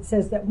Galatians it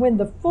says that when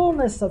the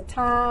fullness of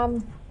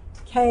time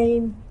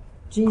came,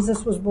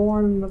 Jesus was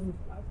born of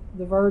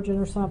the Virgin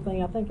or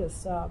something. I think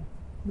it's, let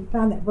me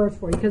find that verse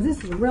for you, because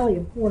this is a really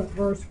important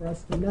verse for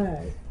us to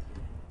know.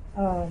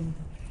 I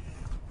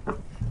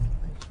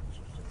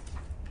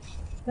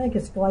think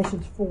it's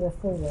Galatians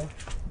 4:4.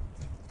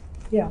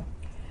 Yeah.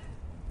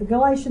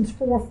 Galatians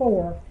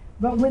 4:4.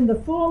 But when the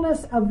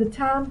fullness of the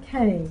time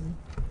came,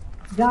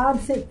 God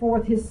sent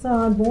forth his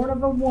Son, born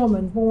of a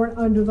woman, born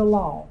under the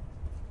law.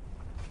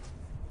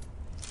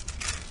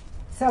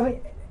 So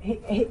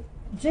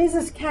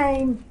Jesus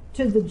came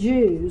to the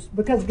Jews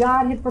because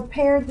God had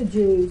prepared the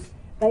Jews.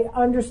 They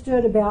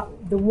understood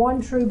about the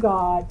one true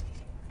God.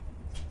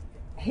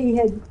 He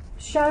had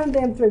shown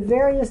them through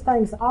various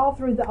things all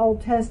through the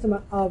Old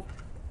Testament of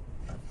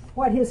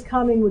what his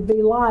coming would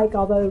be like,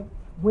 although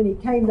when he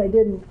came they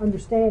didn't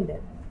understand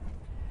it.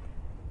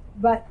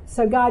 But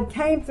so God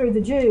came through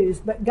the Jews,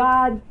 but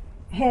God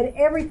had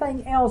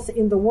everything else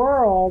in the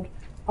world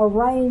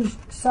arranged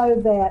so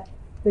that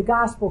the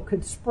gospel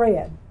could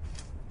spread.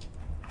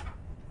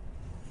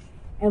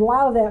 And a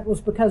lot of that was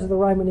because of the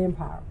Roman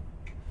Empire.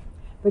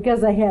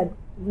 Because they had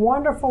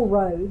wonderful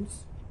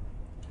roads,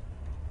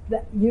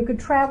 that you could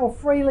travel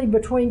freely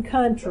between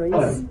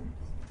countries.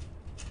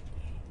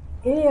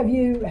 Any of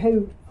you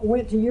who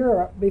went to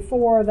Europe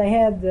before they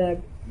had the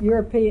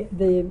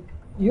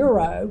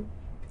euro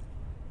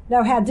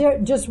know how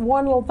just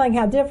one little thing,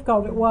 how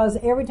difficult it was.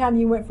 Every time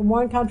you went from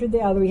one country to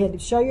the other, you had to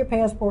show your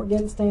passport,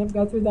 get it stamped,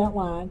 go through that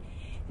line.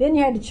 Then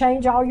you had to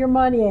change all your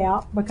money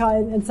out,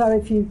 and so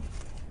if you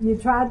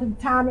tried to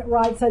time it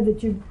right so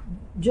that you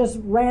just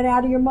ran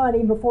out of your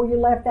money before you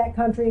left that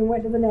country and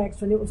went to the next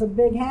one. It was a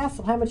big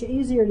hassle. How much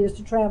easier it is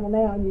to travel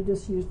now, and you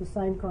just use the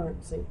same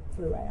currency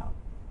throughout.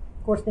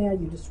 Of course, now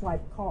you just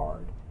swipe a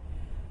card.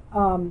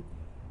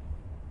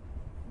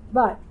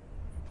 But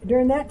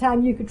during that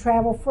time, you could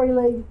travel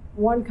freely,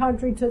 one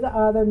country to the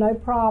other, no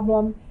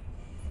problem.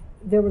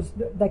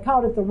 They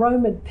called it the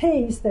Roman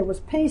peace. There was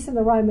peace in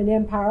the Roman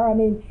Empire. I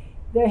mean,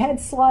 they had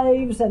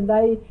slaves and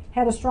they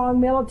had a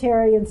strong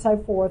military and so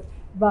forth,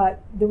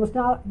 but there were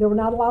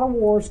not a lot of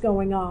wars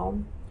going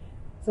on.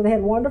 So they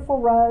had wonderful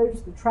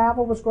roads. The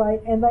travel was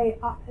great, and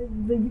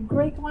the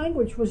Greek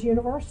language was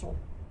universal.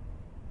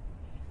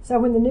 So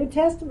when the New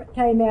Testament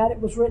came out, it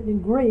was written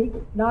in Greek,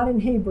 not in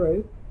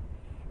Hebrew.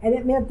 And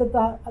it meant that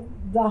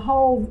the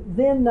whole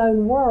then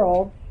known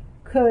world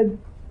could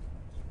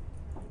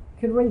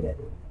read it.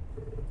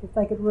 If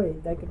they could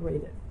read, they could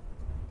read it.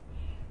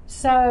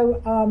 So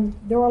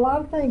there were a lot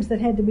of things that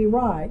had to be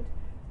right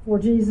for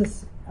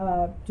Jesus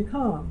to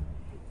come.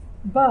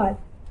 But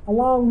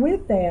along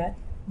with that,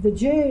 the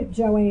Jew,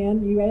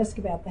 Joanne, you asked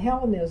about the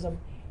Hellenism.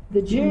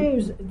 The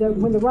Jews,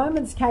 when the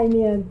Romans came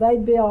in, they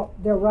built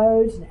their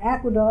roads and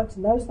aqueducts,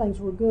 and those things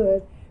were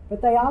good.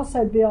 But they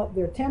also built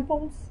their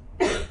temples.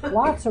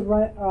 Lots of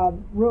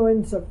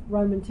ruins of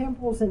Roman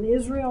temples in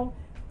Israel.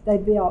 They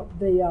built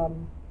the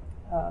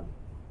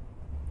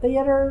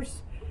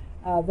theaters.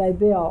 They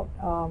built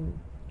all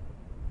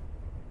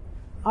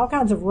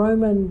kinds of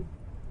Roman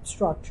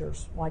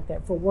structures like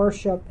that for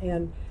worship,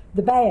 and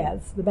the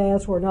baths. The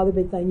baths were another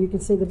big thing. You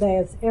can see the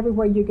baths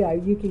everywhere you go.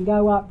 You can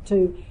go up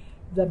to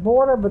the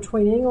border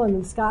between England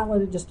and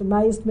Scotland. It just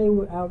amazed me.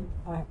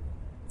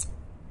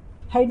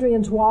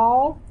 Hadrian's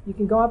Wall. You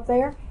can go up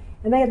there,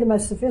 and they had the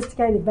most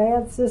sophisticated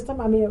bath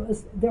system. I mean,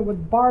 there were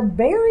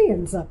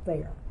barbarians up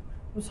there.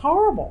 It was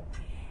horrible.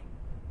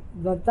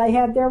 But they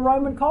had their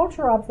Roman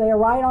culture up there,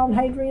 right on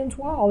Hadrian's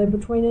Wall, in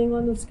between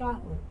England and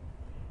Scotland,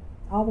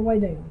 all the way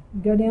down.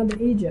 You go down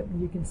to Egypt,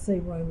 and you can see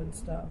Roman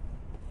stuff.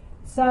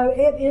 So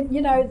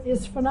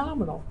it's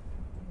phenomenal.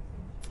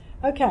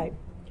 Okay,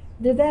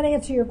 did that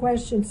answer your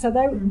question? So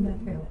they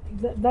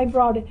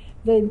brought it.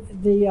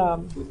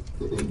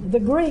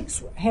 The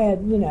Greeks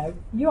had,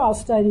 you all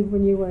studied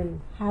when you were in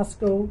high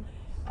school.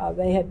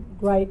 They had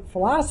great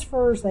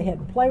philosophers. They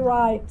had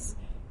playwrights.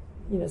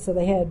 So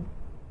they had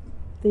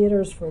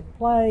theaters for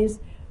plays,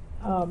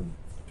 and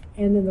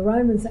then the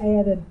Romans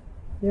added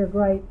their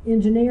great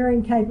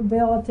engineering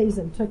capabilities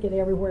and took it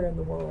everywhere in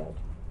the world.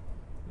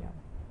 Yeah.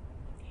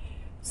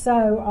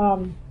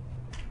 So,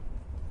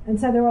 and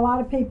so there were a lot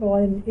of people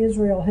in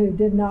Israel who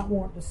did not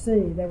want to see.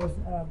 There was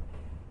a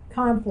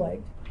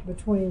conflict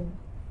between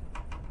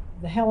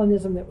the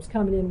Hellenism that was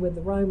coming in with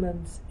the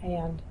Romans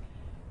and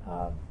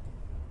the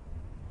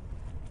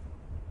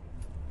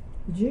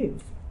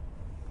Jews,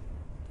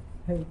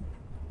 who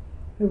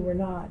were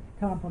not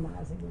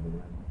compromising with the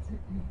Romans.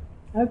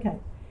 Okay,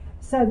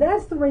 so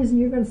that's the reason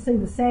you're going to see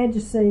the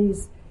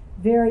Sadducees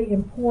very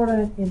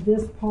important in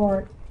this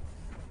part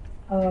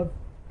of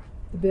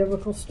the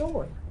biblical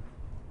story.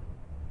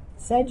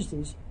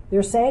 Sadducees,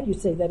 they're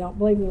Sadducees. They don't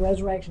believe in the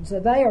resurrection,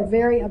 so they are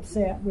very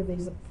upset with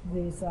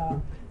these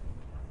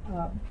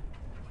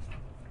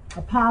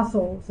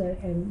apostles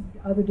and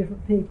other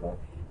different people.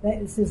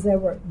 It says they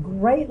were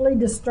greatly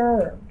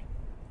disturbed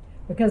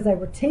because they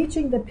were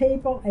teaching the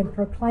people and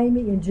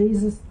proclaiming in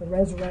Jesus the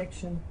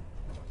resurrection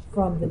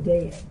from the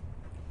dead.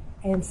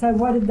 And so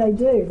what did they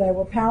do? They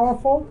were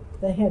powerful.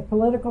 They had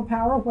political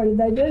power. What did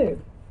they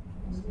do?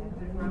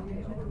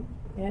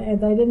 And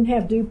they didn't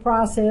have due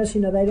process. They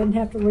didn't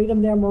have to read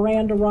them their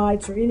Miranda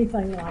rights or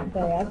anything like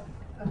that.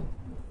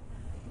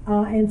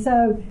 And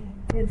so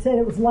it said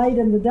it was late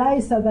in the day,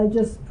 so they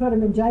just put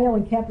them in jail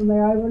and kept them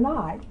there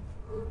overnight.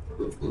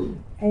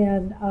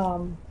 And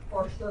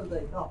Or so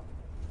they thought.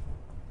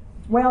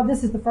 well,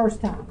 this is the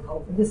first time.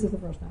 This is the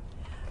first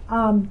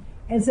time.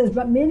 And it says,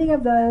 but many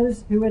of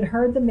those who had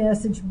heard the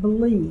message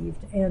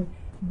believed. And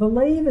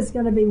believe is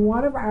going to be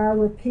one of our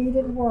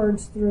repeated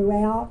words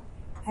throughout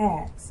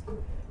Acts.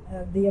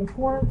 The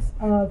importance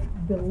of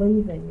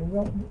believing. And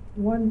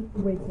one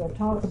week we'll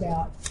talk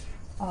about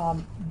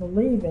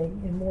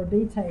believing in more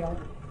detail.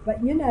 But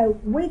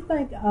we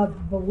think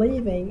of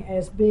believing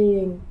as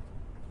being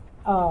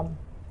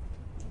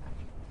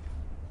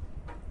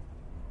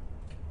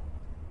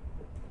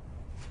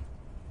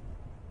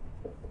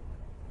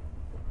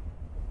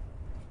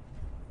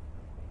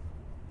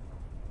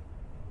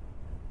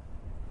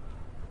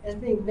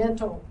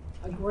mental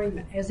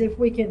agreement, as if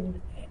we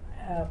can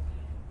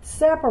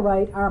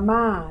separate our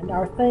mind,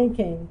 our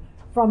thinking,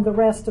 from the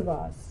rest of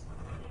us.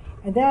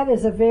 And that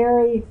is a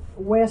very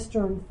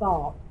Western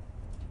thought,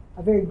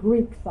 a very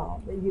Greek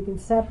thought, that you can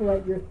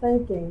separate your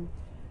thinking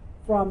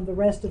from the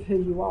rest of who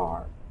you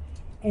are.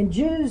 And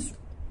Jews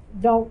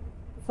don't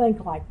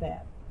think like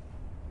that.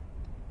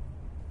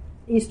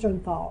 Eastern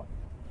thought.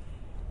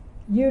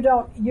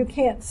 You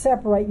can't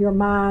separate your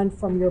mind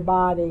from your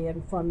body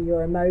and from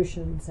your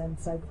emotions and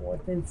so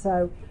forth. And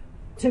so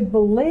to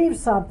believe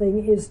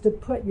something is to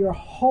put your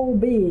whole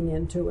being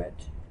into it.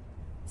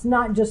 It's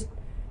not just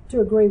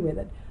to agree with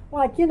it.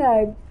 Like,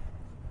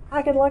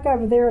 I can look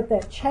over there at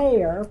that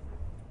chair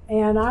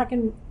and I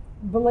can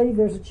believe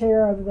there's a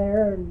chair over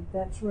there and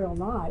that's real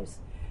nice.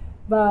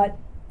 But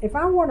if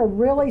I want to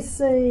really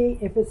see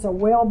if it's a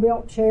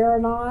well-built chair or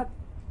not,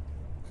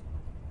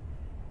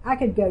 I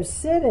could go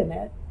sit in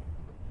it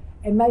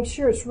and make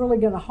sure it's really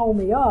going to hold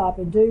me up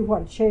and do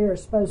what a chair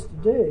is supposed to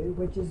do,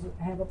 which is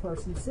have a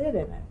person sit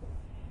in it.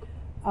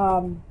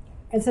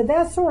 And so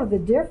that's sort of the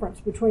difference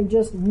between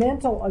just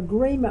mental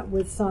agreement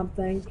with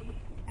something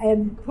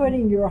and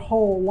putting your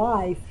whole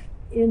life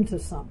into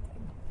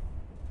something.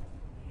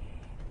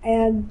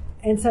 And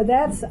so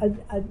that's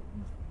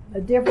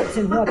a difference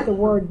in what the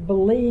word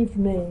believe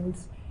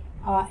means.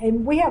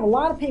 And we have a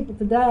lot of people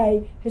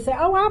today who say,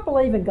 oh, I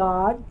believe in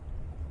God.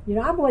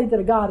 I believe that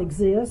a God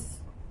exists.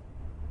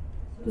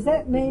 Does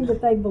that mean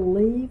that they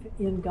believe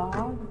in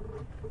God?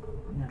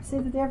 No. See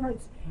the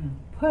difference?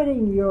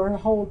 Putting your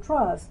whole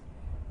trust,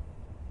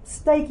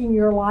 staking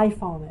your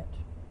life on it,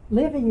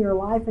 living your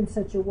life in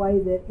such a way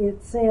that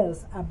it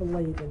says, I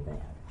believe in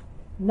that.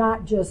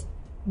 Not just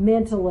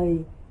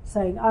mentally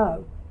saying,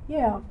 oh,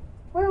 yeah,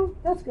 well,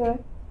 that's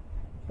good,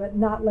 but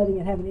not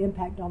letting it have an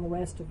impact on the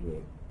rest of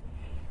you.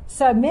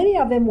 So many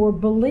of them were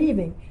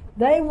believing.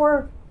 They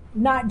were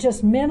not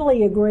just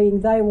mentally agreeing,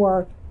 they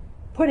were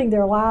putting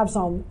their lives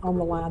on the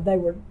line. They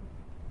were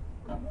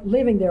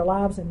living their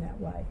lives in that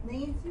way.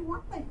 Nancy,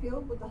 weren't they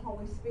filled with the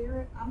Holy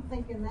Spirit? I'm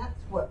thinking that's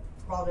what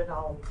brought it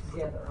all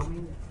together. I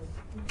mean,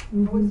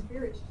 the Holy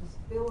Spirit's just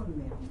filling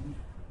them.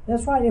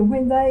 That's right. And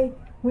when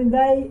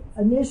they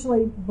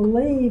initially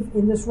believe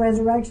in this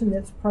resurrection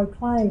that's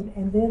proclaimed,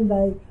 and then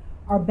they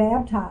are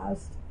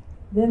baptized,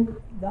 then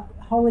the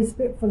Holy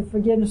Spirit, for the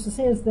forgiveness of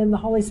sins, then the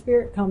Holy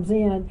Spirit comes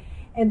in,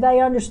 and they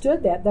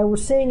understood that. They were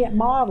seeing it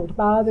modeled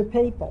by other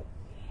people,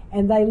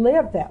 and they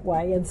lived that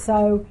way. And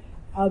so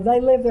they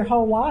lived their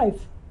whole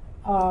life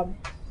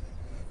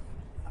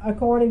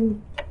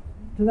according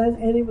to that,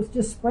 and it was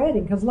just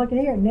spreading. Because look at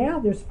here, now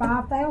there's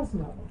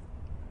 5,000 of them,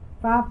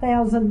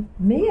 5,000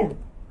 men.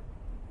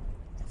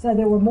 So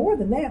there were more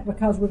than that,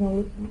 because we're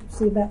going to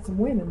see about some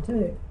women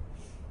too.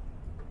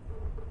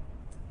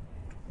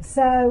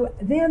 So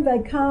then they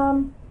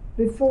come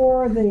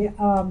before the,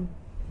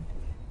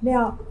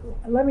 now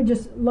let me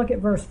just look at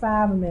verse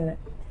 5 a minute.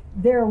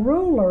 Their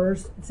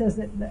rulers, it says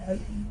that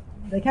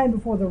they came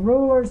before the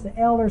rulers, the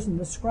elders, and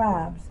the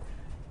scribes.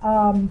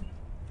 The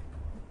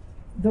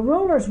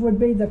rulers would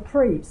be the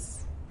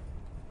priests.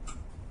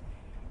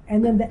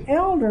 And then the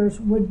elders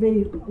would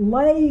be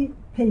lay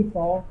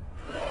people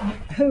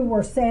who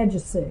were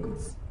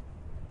Sadducees.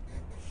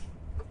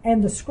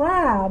 And the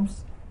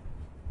scribes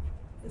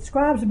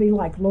would be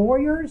like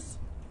lawyers,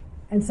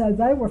 and so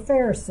they were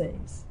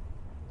Pharisees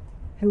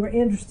who were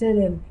interested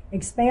in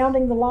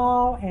expounding the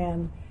law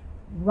and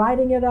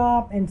writing it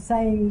up and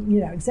saying,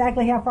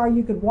 exactly how far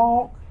you could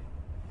walk,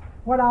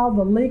 what all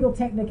the legal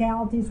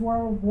technicalities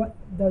were, what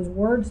those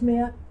words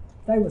meant.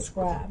 They were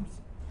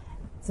scribes.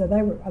 So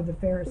they were of the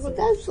Pharisees. Well,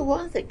 those are the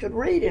ones that could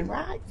read and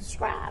write, the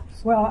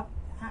scribes. Well,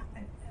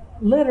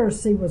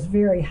 literacy was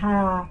very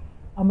high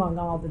among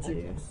all the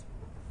Jews.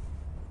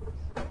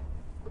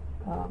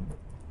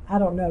 I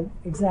don't know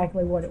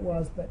exactly what it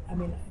was, but I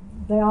mean,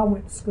 they all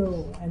went to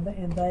school and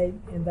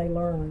they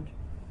learned.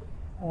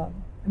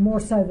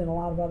 More so than a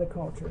lot of other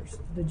cultures,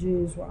 the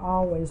Jews were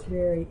always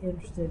very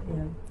interested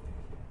in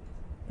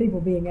people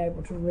being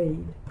able to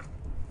read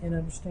and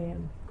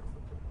understand.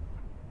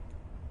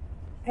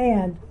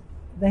 And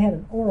they had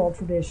an oral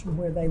tradition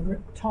where they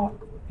taught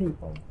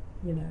people,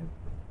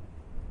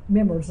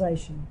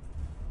 memorization.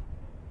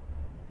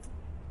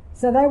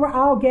 So they were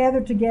all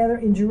gathered together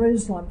in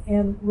Jerusalem.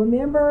 And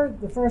remember,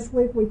 the first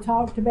week we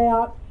talked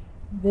about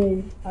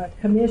the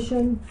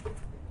commission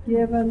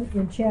given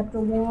in chapter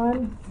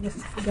 1.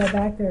 Just go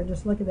back there and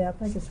just look at that.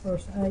 I think it's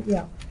verse 8.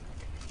 Yeah.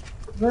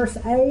 Verse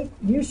 8,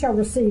 you shall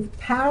receive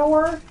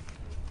power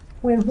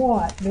when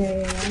what,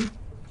 Marianne?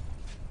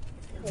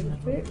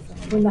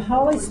 When the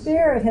Holy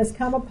Spirit has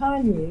come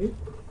upon you.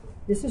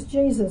 This is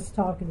Jesus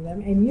talking to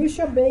them. And you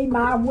shall be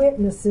my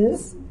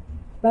witnesses,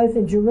 both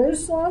in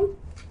Jerusalem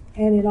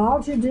and in all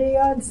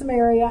Judea and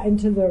Samaria and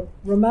to the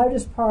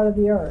remotest part of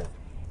the earth.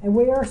 And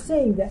we are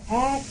seeing that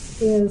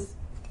Acts is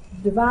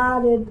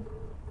divided.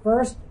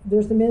 First,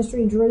 there's the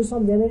ministry in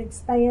Jerusalem, then it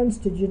expands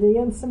to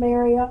Judea and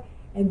Samaria,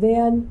 and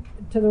then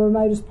to the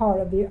remotest part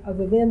of the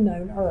then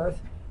known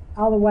earth,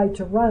 all the way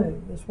to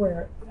Rome is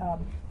where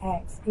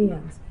Acts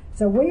ends.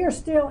 So we are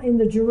still in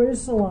the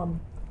Jerusalem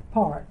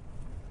part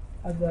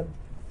of the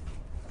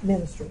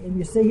ministry. And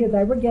you see here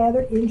they were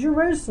gathered in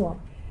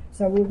Jerusalem.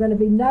 So we're going to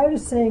be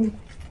noticing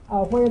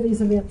where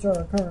these events are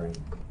occurring.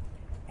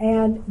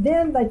 And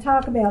then they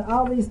talk about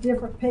all these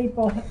different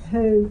people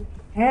who,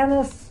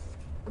 Annas,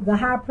 the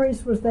high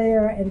priest, was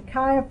there, and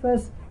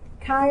Caiaphas.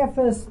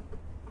 Caiaphas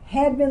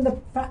had been the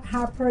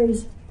high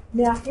priest.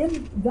 Now,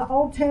 in the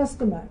Old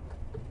Testament,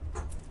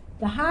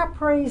 the high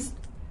priest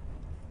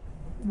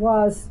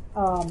was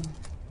a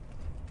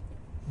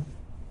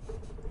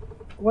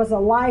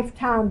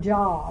lifetime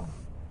job.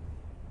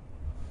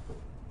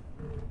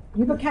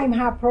 You became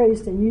high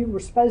priest, and you were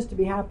supposed to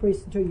be high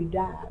priest until you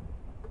died.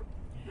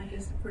 Like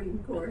the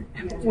Supreme Court.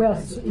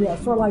 Well, yeah,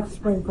 sort of like the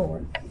Supreme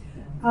Court.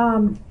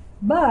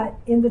 But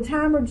in the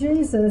time of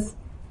Jesus,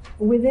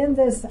 within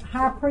this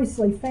high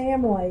priestly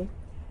family,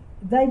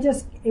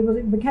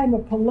 it became a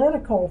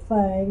political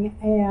thing,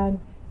 and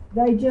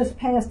they just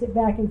passed it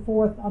back and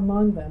forth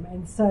among them.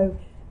 And so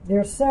there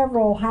are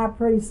several high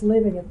priests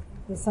living at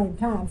the same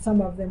time.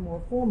 Some of them were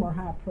former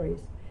high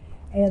priests.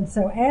 And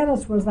so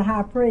Annas was the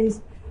high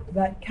priest,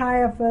 but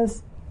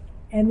Caiaphas,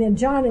 and then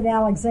John and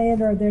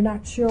Alexander, they're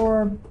not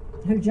sure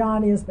who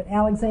John is, but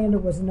Alexander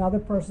was another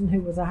person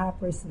who was a high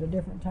priest at a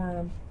different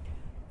time.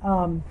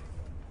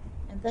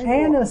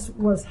 Annas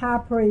was high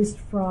priest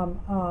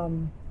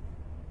from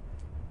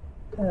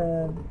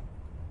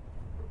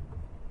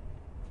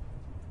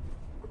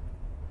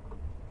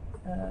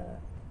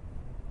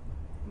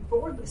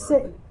Before the birth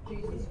of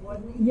Jesus,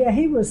 wasn't he? Yeah,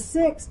 he was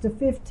 6 to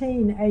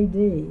 15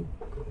 A.D.,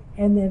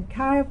 and then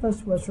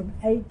Caiaphas was from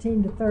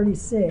 18 to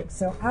 36.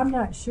 So I'm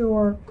not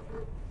sure,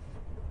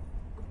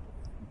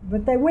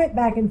 but they went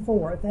back and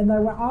forth, and they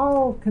were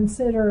all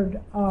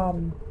considered.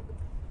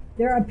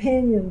 Their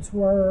opinions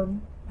were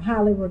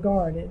highly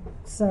regarded.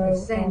 So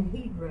The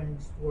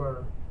Sanhedrins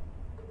were.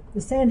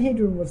 The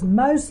Sanhedrin was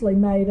mostly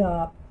made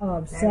up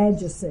of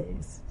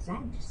Sadducees.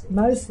 Sadducees.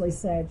 Mostly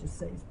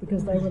Sadducees,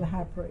 because they were the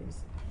high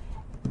priests.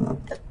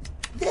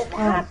 Didn't the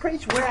high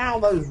priest wear all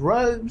those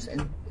robes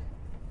and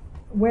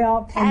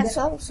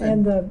tassels?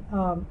 And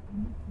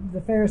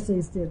the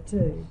Pharisees did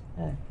too.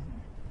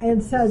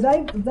 And so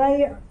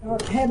they are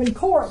having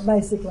court,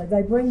 basically.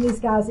 They bring these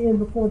guys in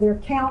before their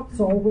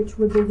council, which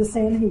would be the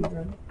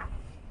Sanhedrin.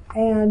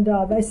 And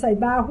they say,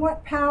 by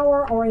what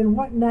power or in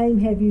what name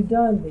have you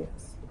done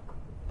this?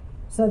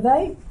 So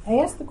they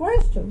ask the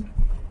question.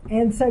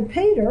 And so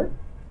Peter,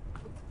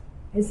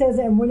 it says,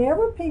 and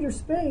whenever Peter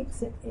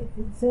speaks, it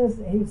says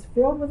he's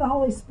filled with the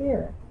Holy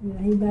Spirit. You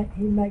know,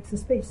 he makes a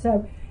speech.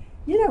 So,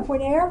 you know,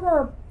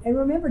 whenever, and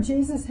remember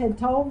Jesus had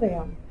told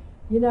them,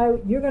 you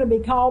know, you're going to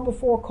be called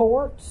before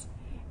courts.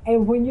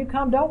 And when you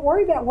come, don't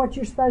worry about what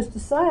you're supposed to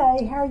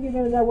say. How are you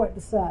going to know what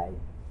to say?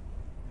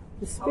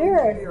 The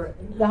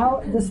Spirit,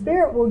 the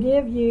Spirit will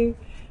give you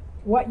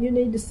what you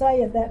need to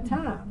say at that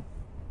time.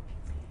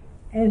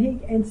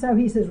 And so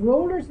he says,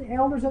 rulers and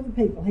elders of the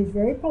people. He's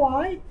very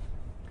polite.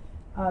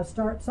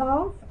 Starts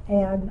off,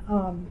 and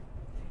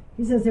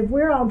he says, if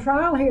we're on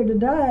trial here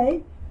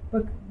today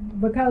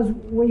because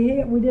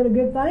we did a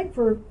good thing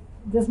for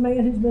this man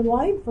who's been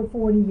lame for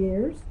 40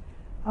 years,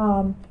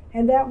 and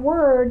that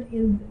word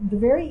in the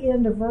very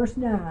end of verse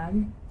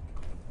 9,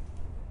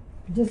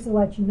 just to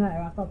let you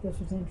know, I thought this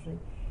was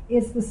interesting.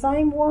 It's the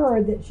same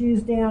word that's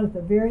used down at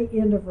the very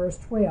end of verse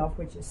 12,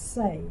 which is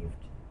saved.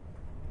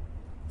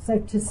 So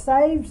to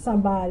save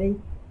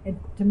somebody and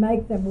to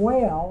make them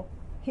well,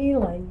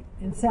 healing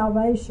and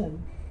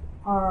salvation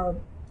are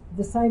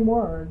the same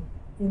word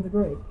in the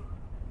Greek.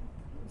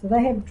 So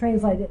they have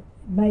translated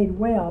made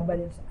well, but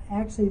it's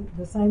actually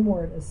the same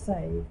word as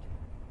saved.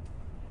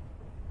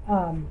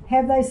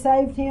 Have they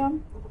saved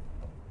him?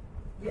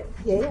 Yes.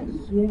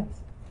 Yes.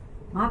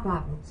 My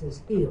Bible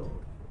says healed.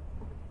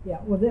 Yeah,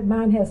 well,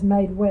 mine has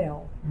made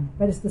well,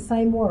 but it's the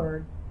same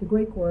word. The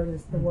Greek word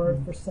is the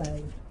word for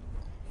saved.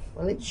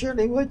 Well, it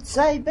surely would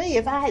save me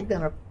if I had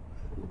been a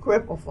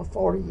cripple for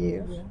 40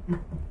 years.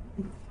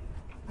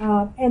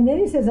 Yeah. And then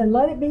he says, and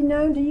let it be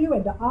known to you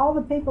and to all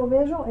the people of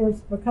Israel, it's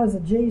because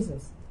of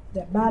Jesus,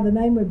 that by the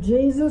name of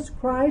Jesus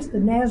Christ, the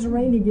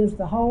Nazarene, he gives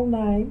the whole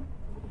name.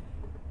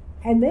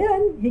 And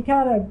then he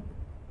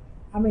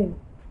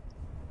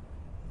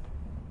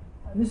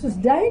this is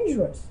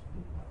dangerous.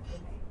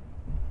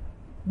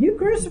 You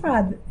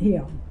crucified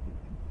him,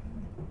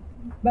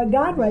 but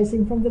God raised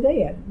him from the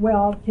dead.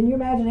 Well, can you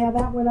imagine how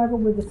that went over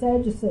with the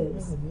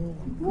Sadducees?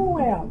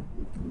 Well,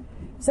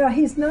 so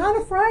he's not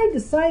afraid to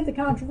say the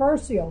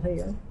controversial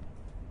here.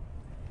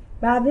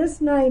 By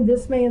this name,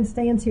 this man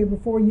stands here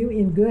before you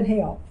in good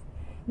health.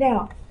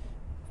 Now,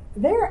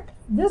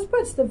 this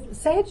puts the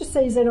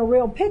Sadducees in a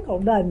real pickle,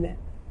 doesn't it?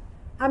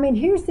 I mean,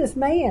 here's this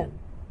man.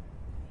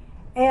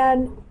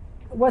 And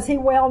was he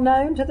well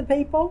known to the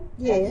people?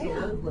 Yes.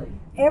 Absolutely.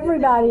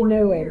 Everybody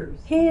knew him. Years.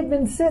 He had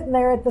been sitting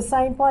there at the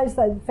same place.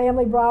 The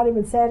family brought him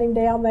and sat him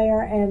down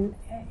there, and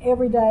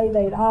every day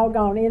they'd all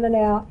gone in and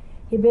out.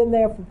 He'd been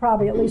there for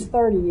probably at least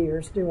 30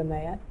 years doing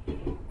that.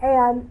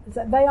 And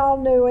they all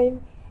knew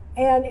him,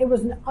 and it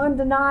was an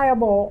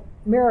undeniable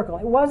miracle.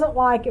 It wasn't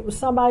like it was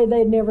somebody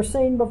they'd never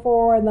seen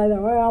before, and they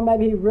thought, well,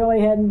 maybe he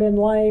really hadn't been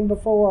lame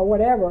before or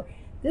whatever.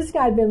 This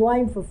guy had been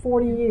lame for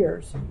 40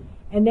 years,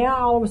 and now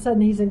all of a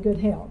sudden he's in good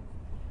health.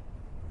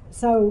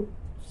 So,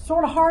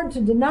 sort of hard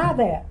to deny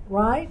that,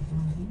 right?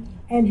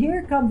 And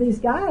here come these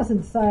guys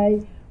and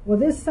say, well,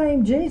 this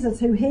same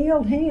Jesus who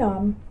healed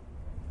him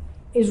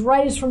is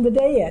raised from the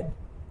dead.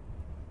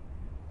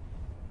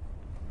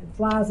 It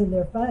flies in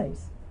their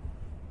face.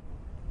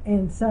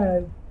 And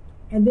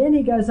then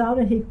he goes on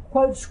and he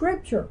quotes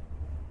scripture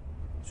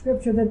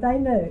that they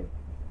knew.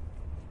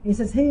 He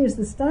says, he is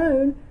the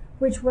stone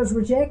which was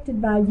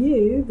rejected by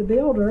you, the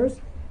builders,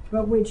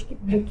 but which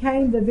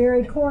became the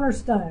very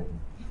cornerstone.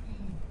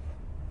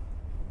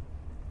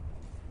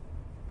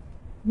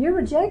 You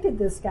rejected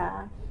this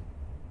guy,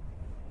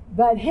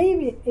 but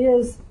he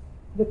is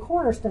the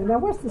cornerstone. Now,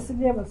 what's the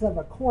significance of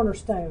a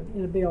cornerstone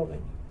in a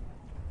building?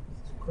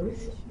 It's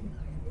crucial.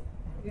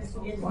 It's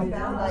the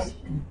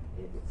foundation.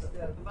 It's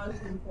the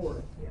most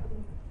important.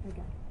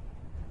 Okay.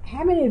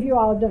 How many of you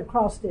all have done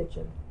cross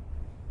stitching?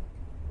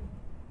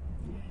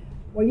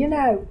 Well, you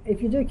know,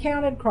 if you do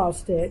counted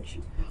cross stitch,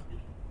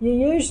 you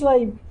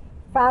usually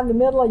find the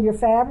middle of your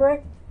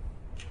fabric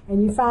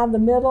and you find the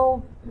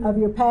middle of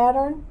your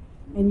pattern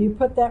and you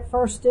put that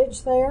first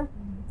stitch there.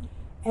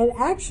 And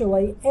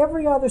actually,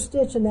 every other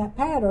stitch in that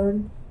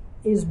pattern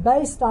is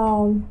based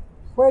on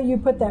where you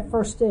put that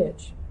first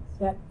stitch.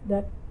 That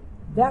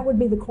would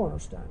be the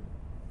cornerstone.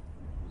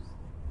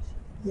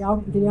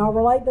 Can y'all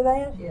relate to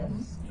that? Yes.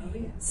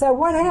 So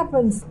what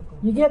happens?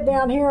 You get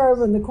down here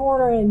over in the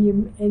corner and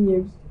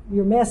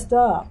you're messed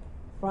up,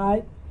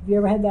 right? Have you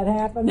ever had that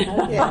happen?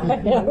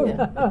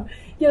 Yeah.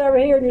 Get over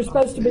here and you're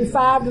supposed to be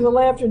 5 to the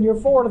left and you're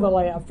 4 to the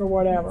left or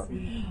whatever.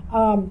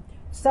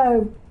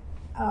 So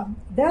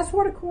that's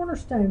what a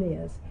cornerstone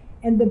is.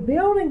 And the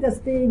building that's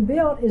being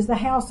built is the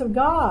house of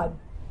God.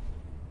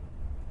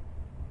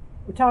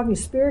 We're talking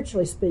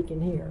spiritually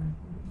speaking here.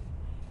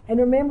 And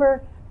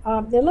remember,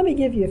 then let me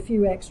give you a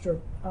few extra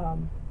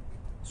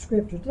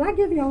scriptures. Did I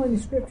give you all any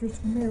scriptures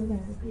from there?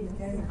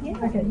 Yeah.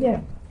 Okay,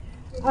 yeah.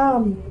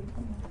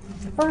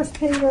 1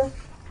 Peter,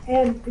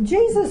 and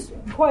Jesus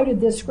quoted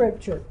this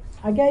scripture.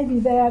 I gave you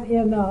that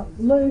in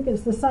Luke.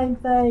 It's the same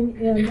thing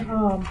in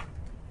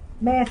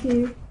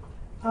Matthew.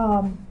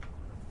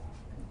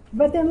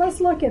 But then let's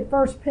look at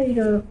 1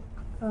 Peter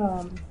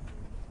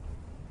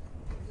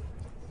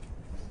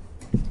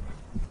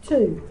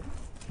 2.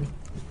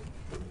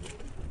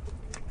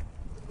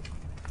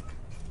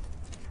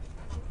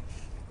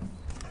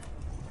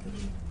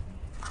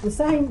 The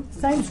same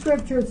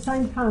scripture, the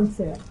same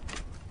concept.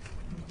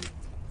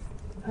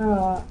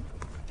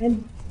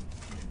 And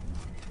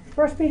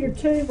 1 Peter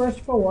 2, verse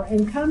 4,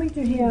 and coming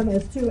to him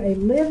as to a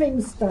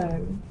living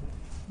stone,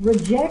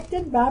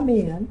 rejected by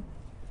men,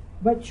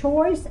 but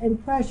choice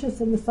and precious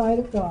in the sight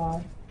of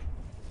God.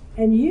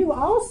 And you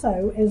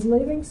also, as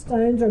living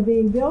stones, are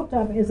being built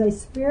up as a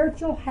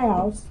spiritual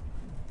house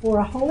for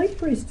a holy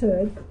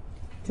priesthood,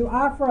 to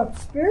offer up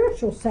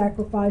spiritual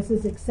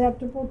sacrifices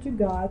acceptable to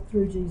God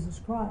through Jesus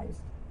Christ.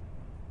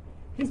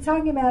 He's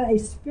talking about a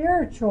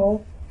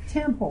spiritual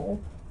temple,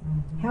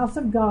 house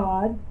of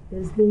God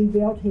is being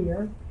built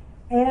here,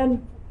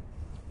 and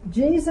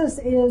Jesus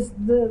is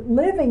the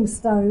living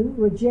stone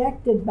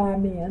rejected by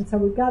men. So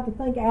we've got to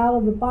think out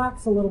of the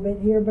box a little bit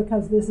here,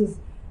 because this is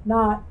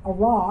not a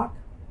rock.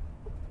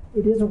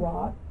 It is a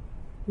rock.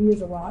 He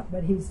is a rock,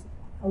 but he's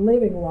a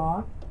living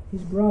rock.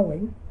 He's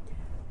growing.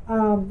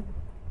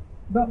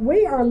 But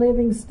we are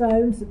living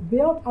stones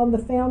built on the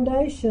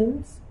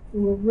foundations.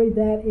 We'll read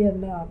that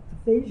in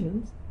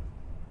Ephesians.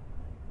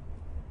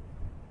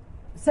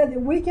 So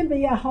that we can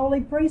be a holy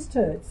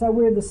priesthood. So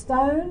we're the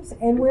stones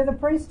and we're the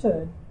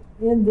priesthood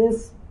in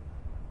this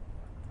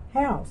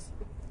house,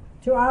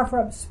 to offer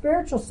up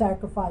spiritual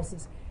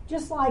sacrifices.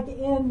 Just like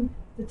in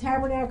the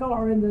tabernacle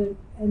or in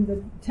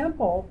the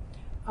temple,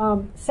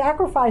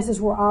 sacrifices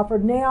were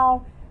offered.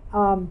 Now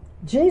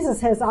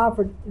Jesus has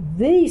offered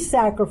the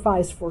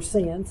sacrifice for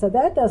sin, so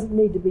that doesn't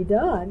need to be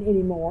done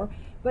anymore.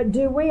 But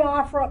do we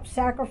offer up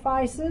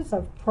sacrifices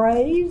of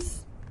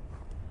praise,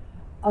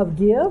 of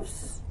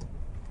gifts,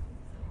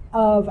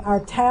 of our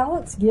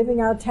talents,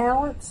 giving our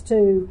talents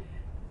to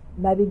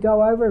maybe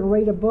go over and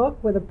read a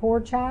book with a poor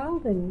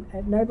child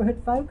at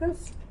Neighborhood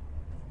Focus?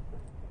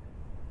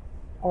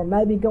 Or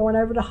maybe going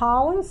over to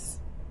Hollis?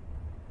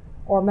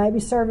 Or maybe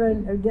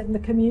serving or getting the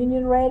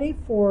communion ready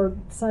for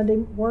Sunday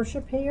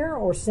worship here?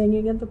 Or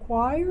singing in the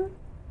choir?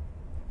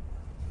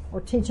 Or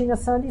teaching a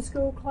Sunday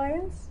school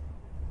class?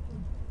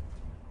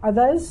 Are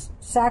those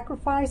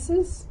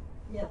sacrifices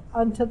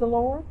unto the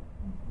Lord?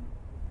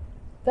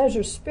 Those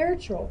are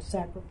spiritual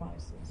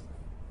sacrifices.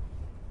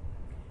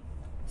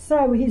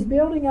 So he's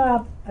building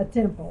up a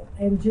temple,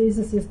 and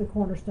Jesus is the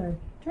cornerstone.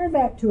 Turn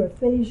back to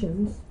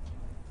Ephesians.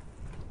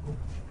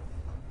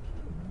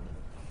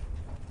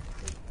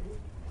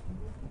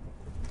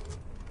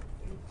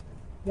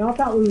 Y'all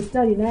thought we were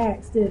studying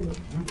Acts, didn't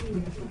we?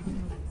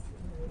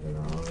 It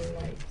all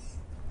relates.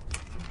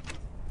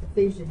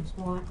 Ephesians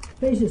what?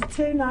 Ephesians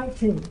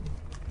 2:19.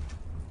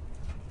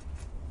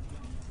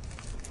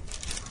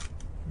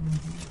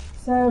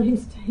 So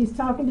he's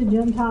talking to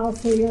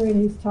Gentiles here,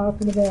 and he's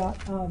talking about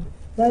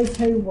those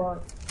who were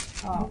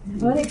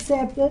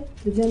unaccepted.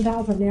 The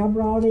Gentiles are now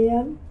brought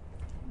in.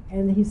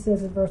 And he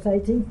says in verse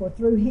 18, for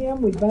through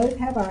him we both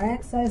have our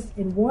access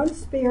in one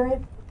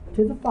spirit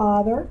to the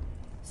Father.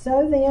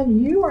 So then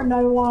you are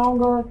no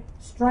longer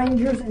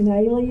strangers and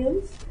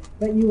aliens,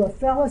 but you are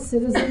fellow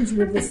citizens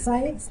with the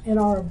saints and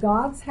are of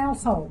God's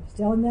household. He's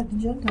telling that to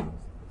Gentiles.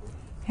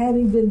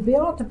 Having been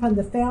built upon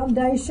the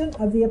foundation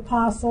of the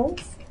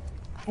apostles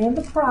and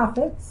the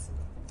prophets,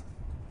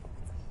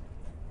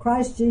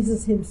 Christ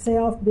Jesus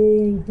himself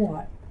being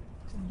what?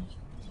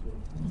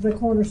 The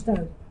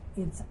cornerstone.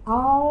 It's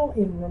all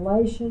in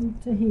relation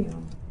to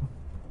him.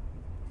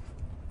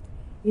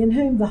 In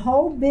whom the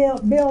whole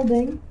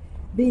building,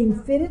 being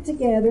fitted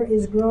together,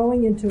 is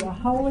growing into a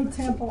holy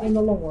temple in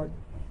the Lord.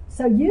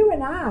 So you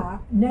and I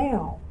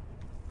now,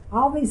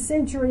 all these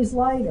centuries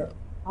later,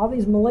 all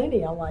these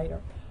millennia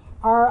later,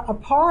 are a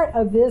part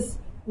of this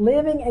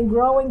living and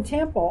growing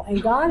temple,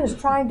 and God is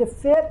trying to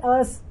fit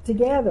us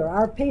together,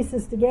 our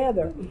pieces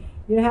together.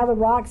 You know how the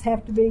rocks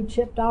have to be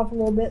chipped off a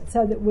little bit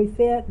so that we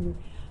fit, and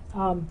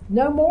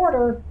no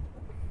mortar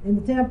in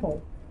the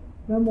temple,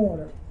 no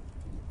mortar.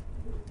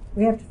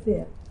 We have to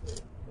fit.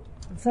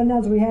 And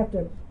sometimes we have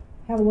to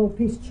have a little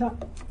piece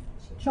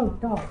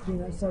chunked off,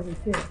 so we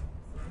fit.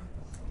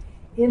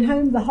 In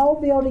whom the whole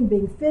building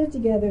being fitted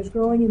together is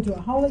growing into a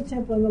holy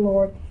temple in the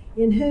Lord,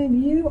 in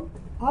whom you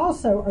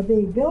also are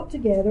being built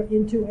together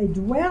into a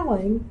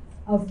dwelling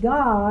of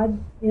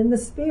God in the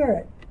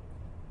Spirit,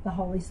 the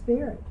Holy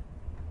Spirit.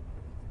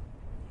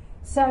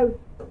 So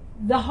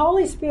the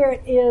Holy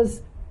Spirit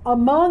is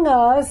among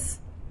us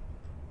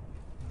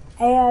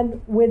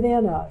and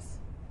within us.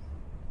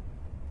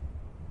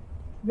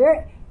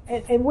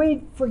 And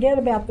we forget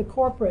about the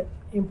corporate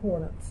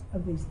importance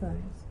of these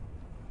things.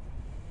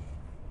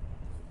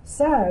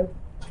 So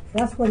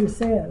that's what he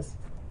says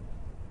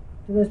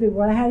to those people.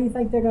 Well, how do you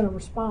think they're going to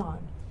respond?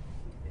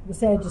 the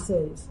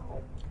Sadducees?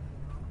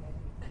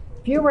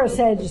 If you were a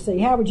Sadducee,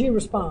 how would you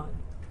respond?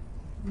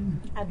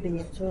 I'd be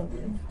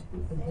insulted.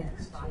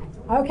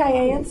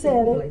 Okay, Ann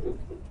said it.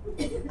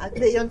 I'd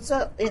be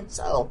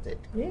insulted.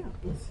 Yeah.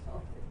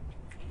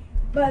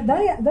 But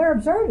they're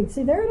observing.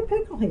 See, they're in a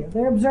pickle here.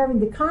 They're observing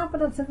the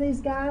confidence of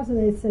these guys, and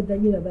they said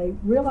that, they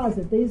realized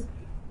that these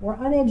were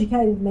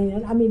uneducated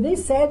men. I mean,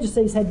 these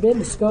Sadducees had been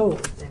to school.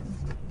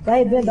 They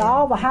had been to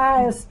all the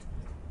highest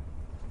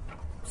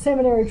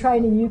seminary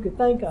training you could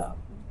think of.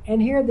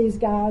 And here are these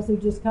guys who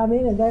just come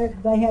in, and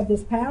they have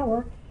this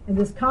power and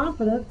this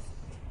confidence,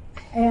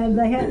 and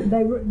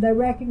they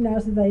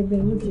recognized that they had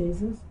been with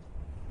Jesus.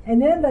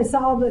 And then they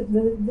saw that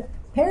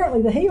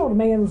apparently the healed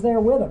man was there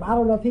with them. I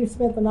don't know if he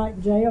spent the night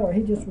in jail or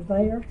he just was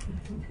there.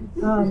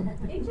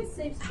 He just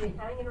seems to be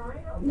hanging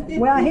around.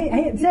 Well,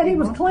 he said he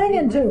was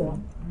clinging to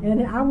them,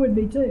 and I would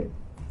be too.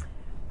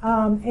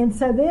 And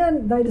so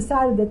then they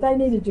decided that they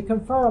needed to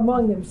confer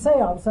among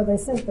themselves, so they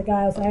sent the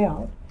guys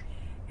out.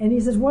 And he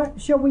says,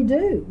 what shall we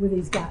do with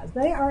these guys?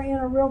 They are in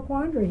a real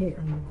quandary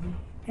here.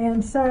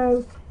 And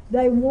so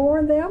they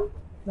warn them.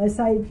 They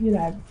say,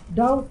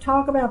 don't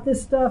talk about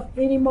this stuff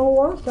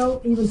anymore.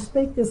 Don't even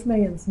speak this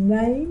man's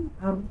name.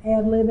 I'm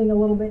ad-libbing a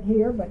little bit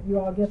here, but you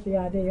all get the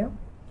idea.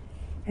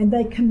 And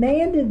they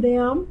commanded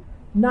them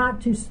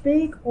not to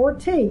speak or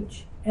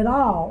teach at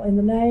all in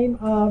the name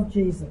of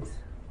Jesus.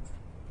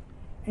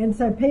 And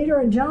so Peter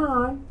and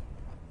John,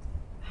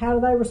 how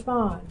do they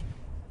respond?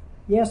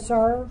 Yes,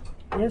 sir.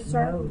 Yes,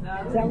 sir. No.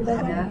 Is that what they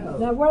say? No.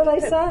 Now, what do they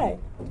say?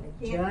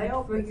 Can't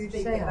help for but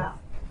speak yourself.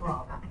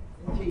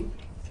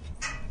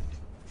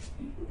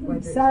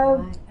 about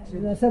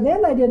Jesus. So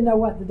then they didn't know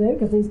what to do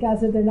because these guys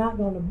said they're not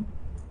going to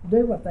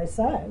do what they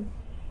say.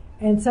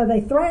 And so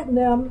they threatened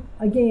them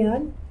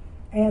again,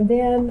 and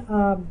then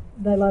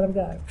they let them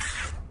go.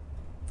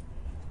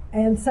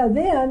 And so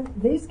then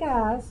these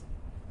guys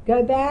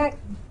go back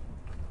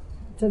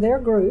to their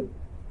group,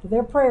 to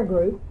their prayer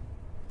group,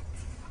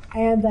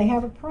 and they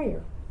have a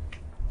prayer.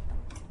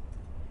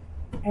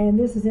 And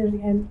this is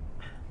interesting. And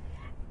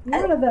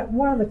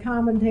one of the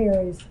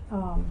commentaries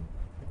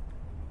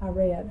I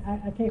read,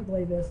 I can't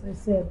believe this. It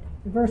said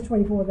in verse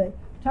 24 that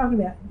talking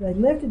about they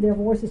lifted their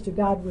voices to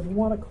God with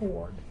one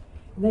accord,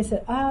 and they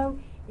said,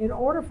 in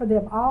order for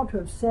them all to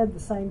have said the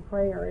same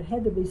prayer, it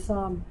had to be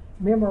some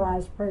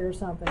memorized prayer or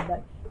something.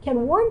 But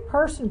can one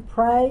person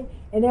pray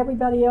and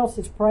everybody else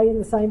is praying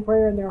the same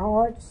prayer in their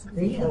hearts?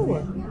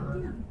 Sure.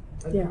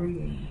 Yeah.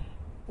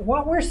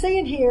 What we're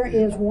seeing here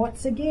is,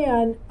 once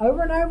again,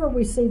 over and over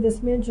we see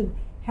this mentioned,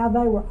 how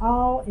they were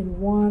all in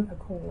one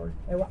accord.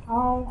 They were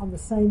all on the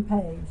same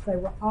page. They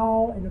were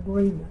all in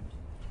agreement.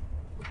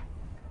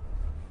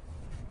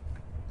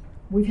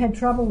 We've had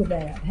trouble with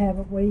that,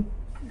 haven't we?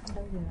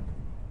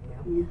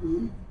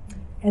 Mm-hmm.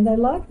 And they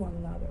loved one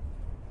another.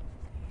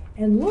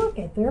 And look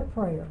at their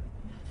prayer.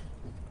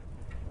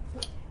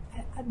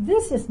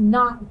 This is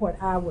not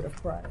what I would have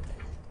prayed.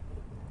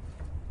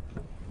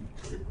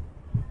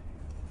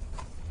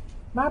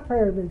 My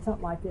prayer would have been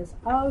something like this.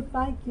 Oh,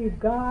 thank you,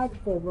 God,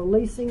 for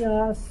releasing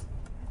us.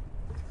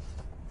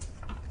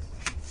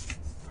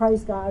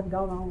 Praise God, and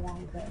gone on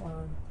along with that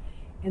line.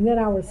 And then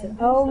I would have said,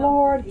 oh,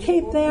 Lord,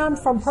 keep them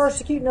from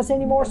persecuting us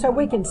anymore so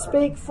we can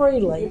speak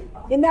freely.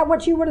 Isn't that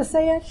what you would have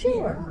said?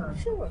 Sure.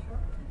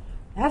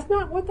 That's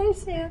not what they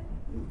said.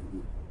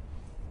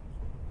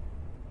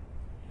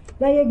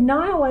 They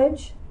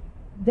acknowledge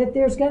that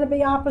there's going to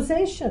be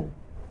opposition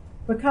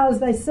because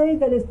they see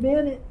that it's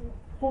been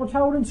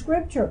foretold in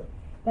Scripture.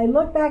 They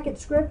look back at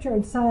Scripture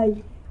and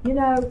say,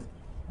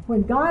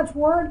 when God's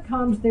Word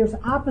comes, there's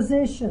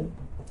opposition.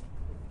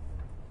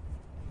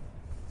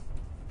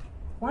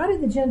 Why did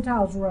the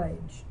Gentiles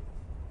rage?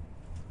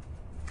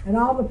 And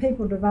all the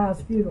people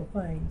devised futile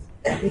things.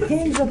 The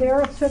kings of the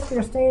earth took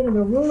their stand, and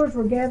the rulers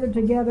were gathered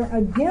together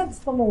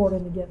against the Lord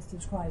and against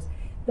His Christ.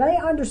 They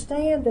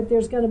understand that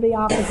there's going to be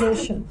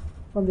opposition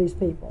from these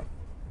people.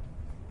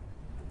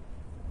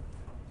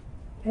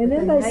 And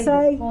then they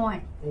say...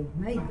 They've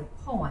made the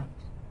point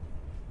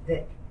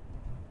that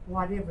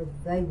whatever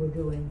they were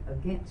doing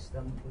against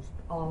them was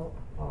all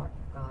a part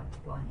of God's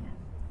plan.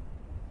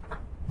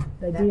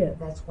 They did.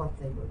 That's what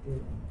they were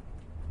doing.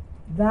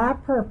 Thy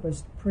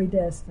purpose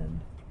predestined.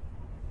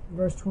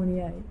 Verse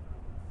 28.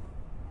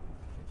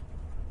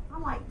 I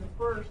like the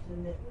first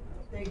in that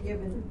they're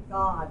giving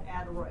God,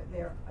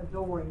 they're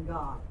adoring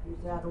God.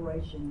 There's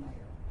adoration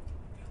there.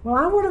 Well,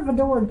 I would have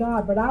adored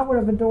God, but I would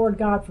have adored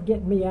God for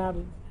getting me out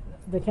of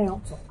the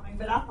council.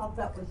 But I thought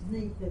that was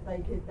neat that they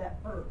did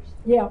that first.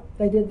 Yeah,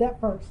 they did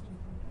that first.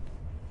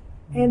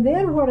 And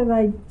then what do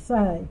they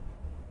say?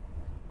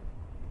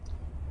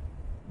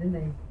 Then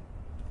they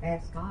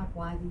ask God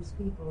why these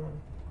people are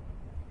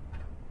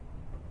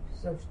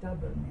so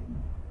stubborn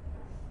and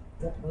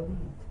don't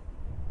believe.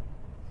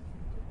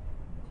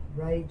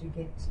 Rage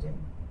against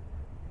Him.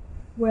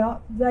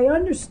 Well, they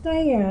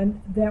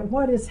understand that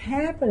what is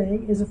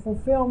happening is a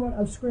fulfillment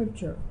of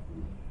Scripture.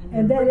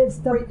 And that it's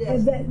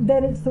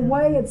the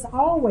way it's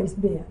always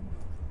been.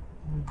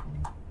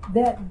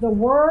 That the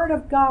Word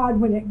of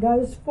God, when it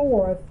goes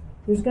forth,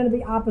 There's going to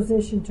be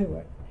opposition to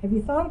it. Have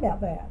you thought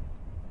about that?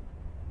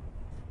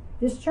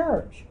 This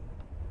church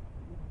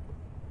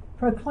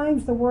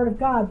proclaims the Word of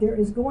God. There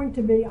is going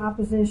to be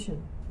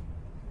opposition.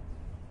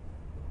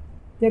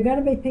 There are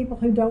going to be people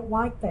who don't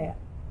like that,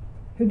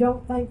 who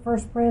don't think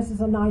First Pres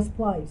is a nice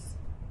place,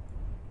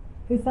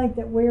 who think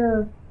that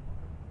we're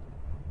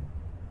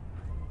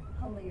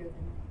Holier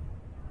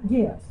than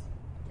yes,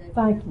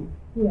 thank you,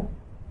 yeah,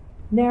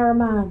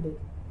 narrow-minded,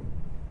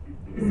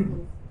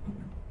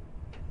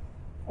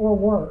 or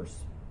worse,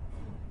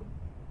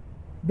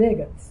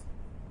 bigots.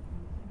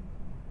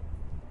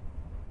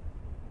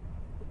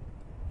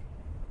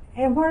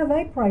 And what do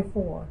they pray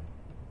for?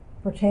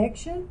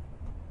 Protection?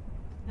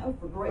 No,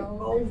 for great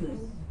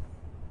boldness.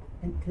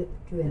 And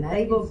to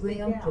enable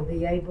them to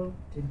be able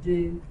to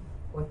do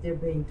what they're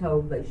being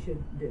told they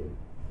shouldn't do.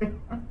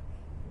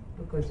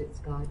 Because it's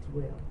God's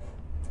will.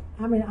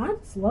 I mean, I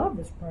just love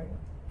this prayer.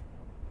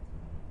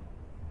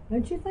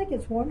 Don't you think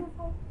it's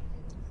wonderful?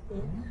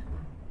 Yeah.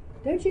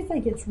 Don't you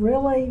think it's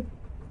really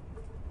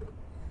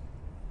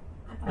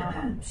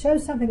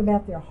shows something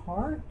about their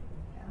heart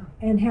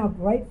and how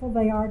grateful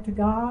they are to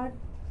God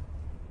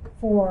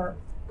for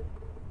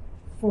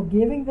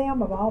forgiving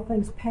them of all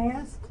things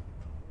past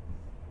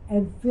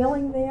and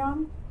filling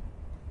them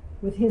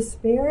with His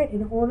Spirit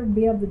in order to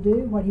be able to do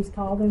what He's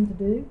called them to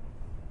do?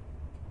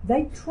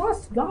 They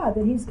trust God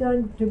that He's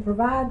going to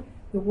provide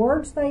the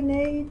words they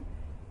need,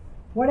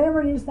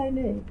 whatever it is they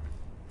need.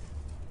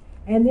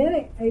 And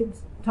then it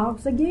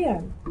talks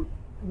again.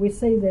 We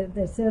see that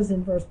it says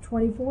in verse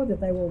 24 that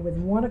they were with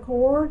one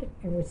accord,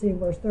 and we see in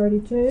verse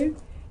 32,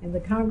 in the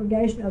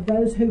congregation of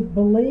those who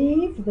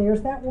believed,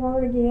 there's that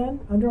word again,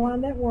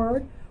 underline that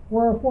word,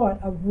 were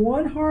what? Of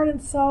one heart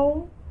and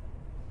soul.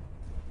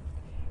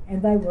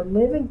 And they were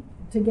living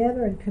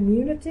together in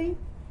community.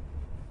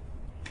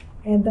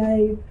 And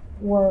they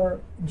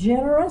were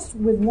generous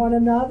with one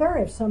another.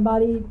 If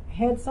somebody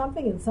had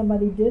something and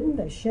somebody didn't,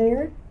 they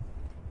shared.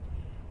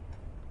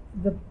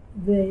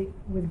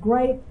 With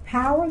great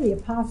power, the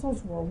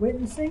apostles were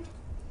witnessing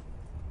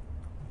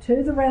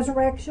to the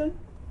resurrection.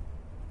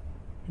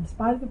 In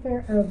spite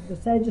of the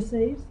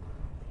Sadducees,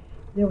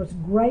 there was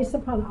grace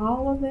upon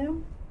all of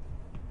them.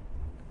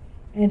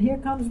 And here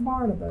comes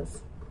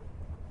Barnabas.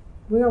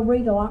 We'll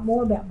read a lot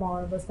more about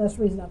Barnabas. That's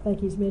the reason I think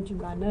he's mentioned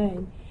by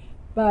name.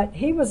 But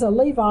he was a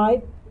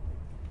Levite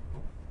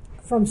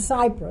from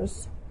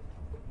Cyprus.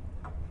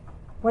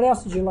 What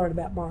else did you learn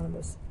about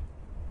Barnabas?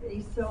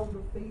 He sold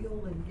a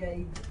field and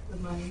gave the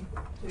money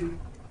to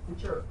the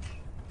church.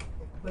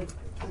 Put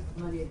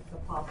the money at the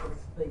apostles'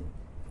 feet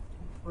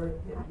for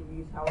him to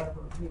use however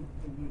he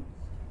could use.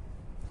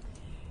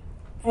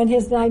 And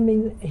his name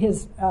means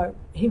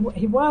he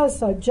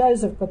was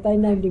Joseph, but they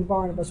named him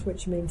Barnabas,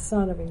 which means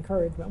son of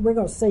encouragement. We're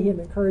going to see him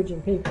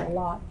encouraging people a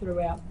lot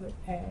throughout the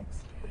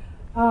Acts.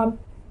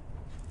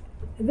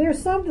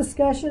 There's some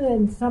discussion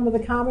in some of the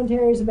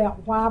commentaries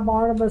about why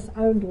Barnabas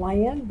owned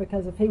land,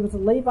 because if he was a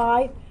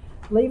Levite,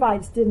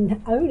 Levites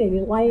didn't own any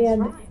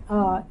land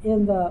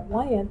in the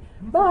land,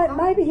 but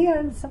maybe he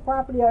owned some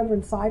property over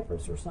in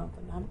Cyprus or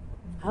something.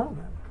 I don't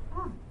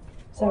know.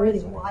 So or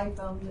his anyway, wife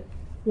owned it.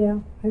 yeah,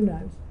 who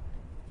knows?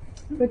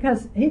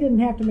 Because he didn't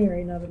have to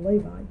marry another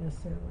Levite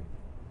necessarily.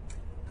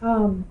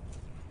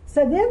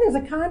 So then there's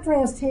a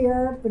contrast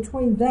here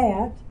between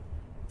that,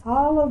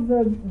 all of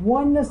the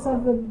oneness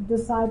of the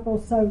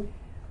disciples. So,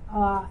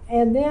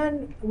 and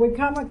then we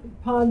come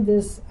upon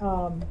this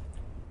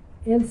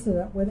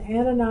incident with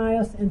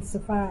Ananias and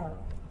Sapphira.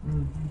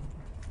 Mm-hmm.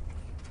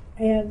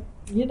 And,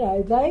 you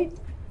know,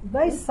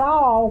 they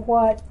saw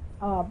what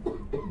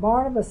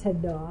Barnabas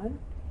had done,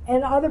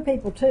 and other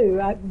people too,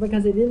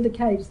 because it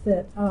indicates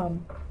that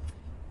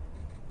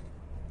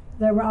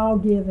they were all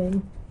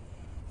giving.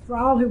 For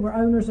all who were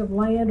owners of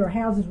land or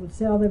houses would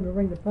sell them to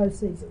bring the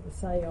proceeds of the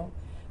sale.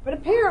 But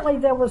apparently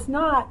there was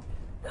not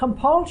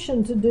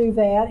compulsion to do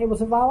that. It was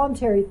a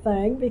voluntary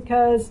thing,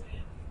 because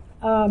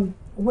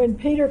when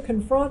Peter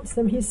confronts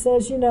them, he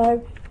says, you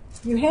know,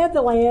 you had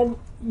the land,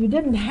 you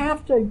didn't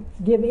have to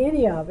give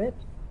any of it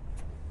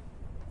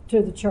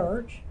to the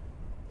church.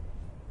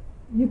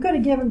 You could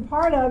have given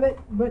part of it,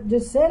 but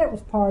just said it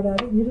was part of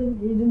it. You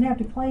didn't have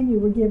to claim you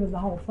were given the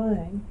whole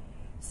thing.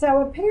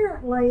 So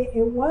apparently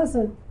it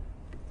wasn't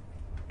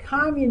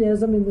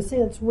communism in the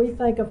sense we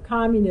think of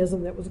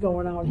communism that was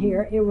going on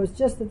here. It was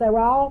just that they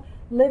were all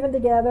living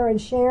together and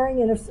sharing,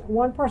 and if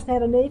one person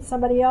had a need,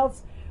 somebody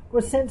else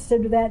was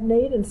sensitive to that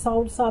need and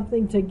sold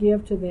something to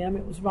give to them.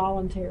 It was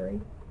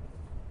voluntary.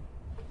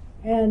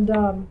 And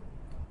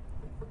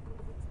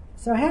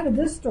so how did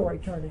this story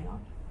turn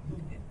out?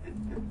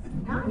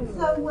 Not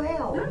so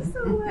well. Not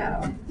so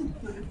well.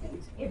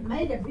 It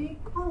made a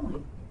big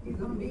point. You're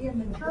going to be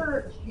in the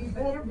church, you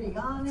better be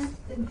honest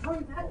and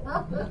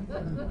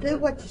truthful. Do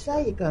what you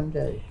say you're going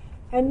to do.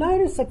 And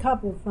notice a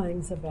couple of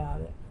things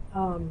about it.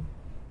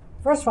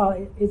 First of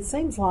all, it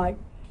seems like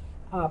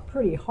a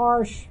pretty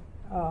harsh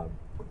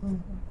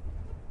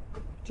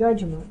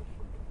judgment,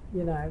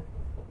 you know.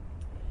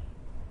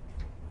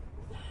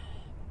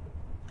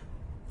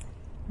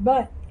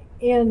 But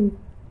in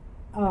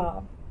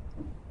in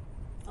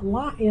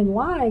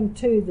lying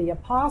to the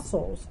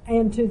apostles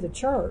and to the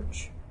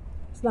church.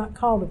 It's not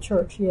called a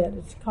church yet.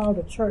 It's called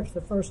a church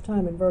the first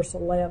time in verse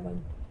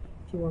 11,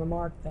 if you want to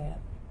mark that.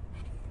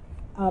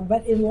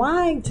 But in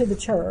lying to the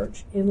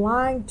church, in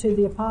lying to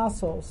the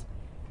apostles,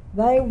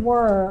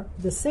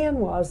 the sin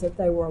was that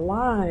they were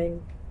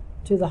lying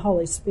to the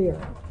Holy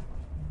Spirit.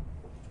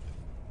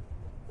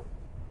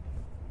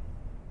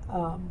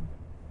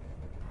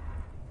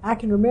 I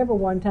can remember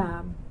one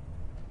time,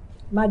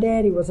 my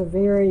daddy was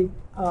he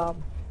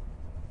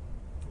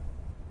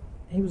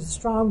was a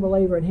strong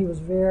believer, and he was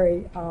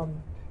very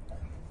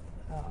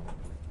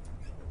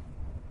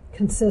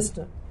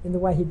consistent in the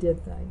way he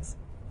did things.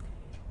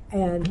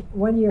 And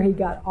one year he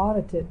got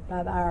audited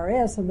by the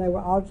IRS, and they were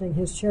auditing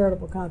his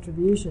charitable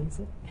contributions.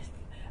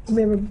 I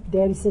remember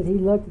Daddy said he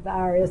looked at the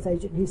IRS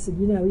agent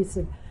and he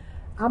said,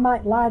 I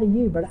might lie to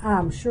you, but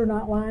I'm sure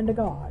not lying to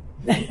God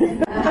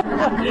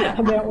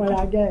about what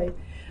I gave.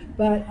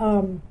 But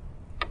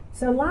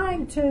so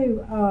lying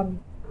to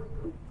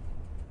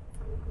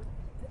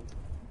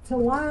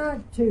lie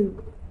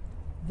to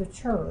the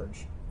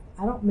church,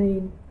 I don't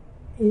mean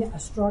in a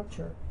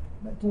structure,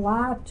 but to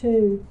lie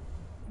to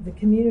the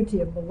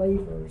community of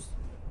believers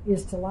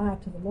is to lie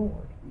to the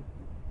Lord.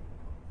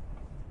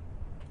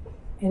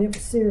 And it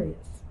was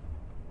serious.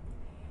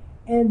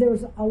 And there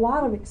was a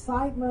lot of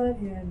excitement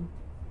and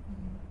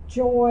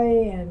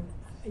joy and,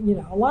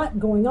 a lot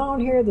going on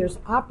here. There's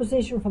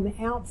opposition from the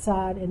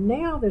outside, and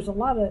now there's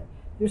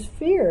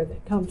fear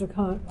that comes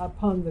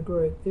upon the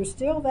group. There's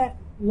still that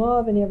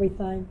love and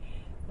everything,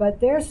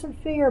 but there's some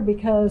fear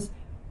because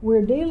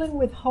we're dealing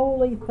with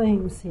holy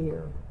things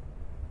here.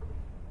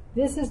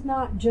 This is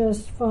not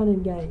just fun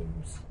and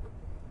games.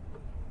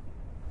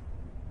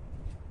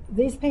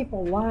 These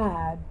people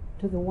lied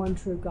to the one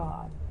true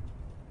God,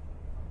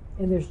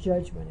 and there's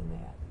judgment in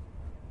that.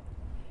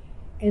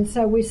 And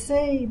so we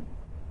see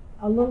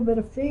a little bit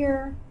of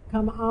fear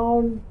come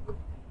on,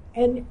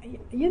 and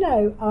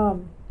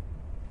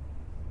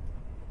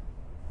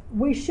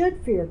we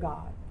should fear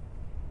God.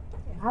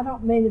 I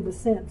don't mean in the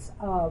sense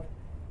of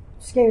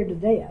scared to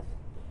death,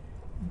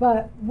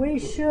 but we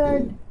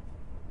should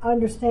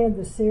understand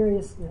the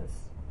seriousness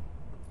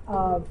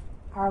of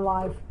our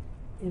life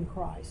in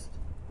Christ.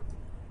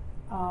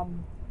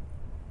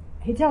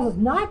 He tells us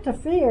not to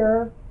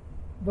fear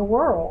the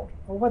world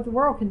or what the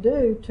world can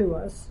do to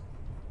us,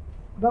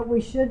 but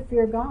we should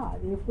fear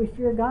God. And if we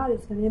fear God,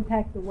 it's going to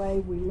impact the way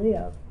we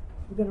live.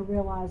 We're going to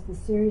realize the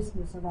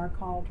seriousness of our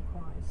call to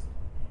Christ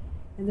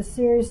and the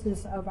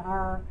seriousness of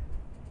our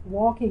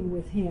walking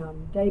with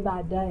Him day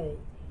by day.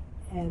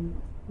 And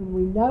when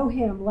we know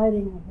Him,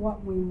 letting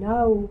what we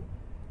know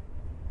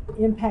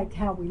impact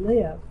how we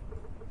live.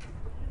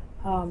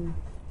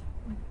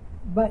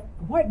 But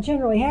what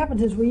generally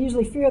happens is we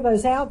usually fear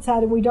those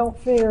outside and we don't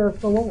fear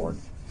the Lord.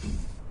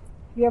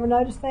 You ever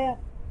noticed that?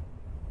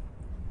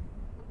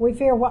 We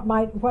fear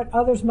what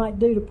others might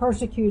do to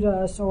persecute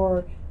us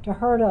or to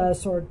hurt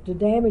us or to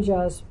damage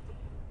us.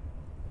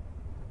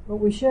 But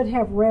we should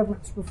have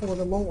reverence before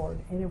the Lord.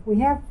 And if we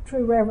have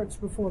true reverence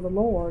before the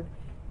Lord,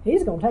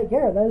 He's going to take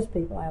care of those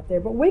people out there.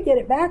 But we get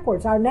it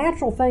backwards. Our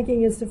natural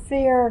thinking is to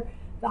fear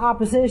the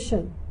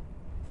opposition.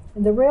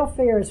 And the real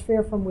fear is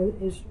fear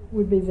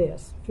would be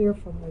this, fear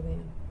from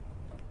within,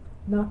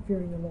 not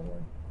fearing the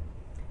Lord.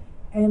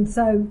 And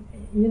so,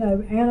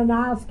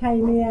 Ananias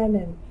came in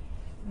and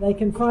they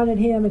confronted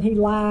him and he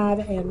lied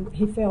and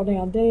he fell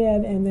down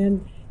dead, and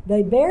then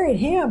they buried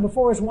him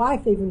before his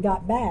wife even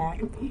got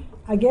back.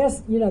 I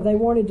guess, they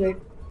wanted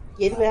to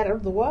get it out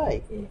of the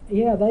way.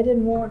 Yeah, they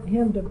didn't want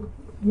him to,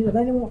 they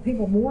didn't want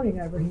people mourning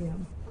over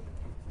him.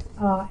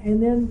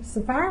 And then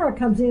Sapphira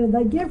comes in and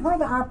they give her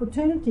the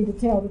opportunity to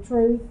tell the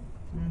truth.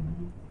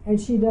 Mm-hmm.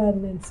 And she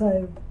doesn't. And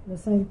so the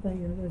same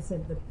thing as I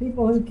said, the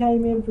people who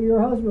came in for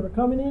your husband are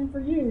coming in for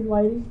you,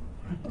 lady.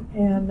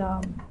 And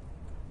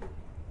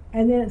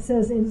then it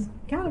says, it's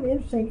kind of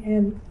interesting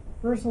in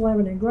verse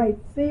 11, and great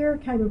fear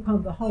came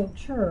upon the whole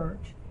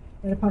church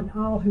and upon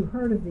all who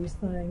heard of these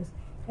things.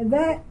 And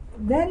that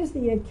is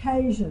the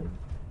occasion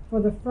for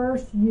the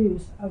first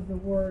use of the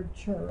word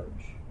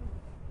church.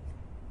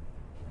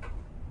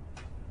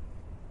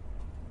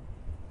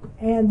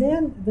 And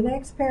then the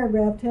next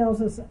paragraph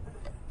tells us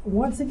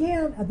once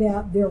again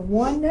about their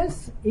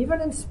oneness,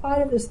 even in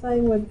spite of this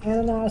thing with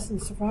Ananias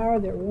and Sapphira,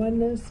 their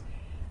oneness.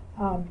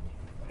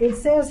 It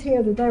says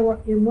here that they were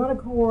in one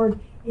accord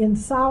in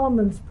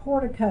Solomon's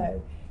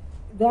portico.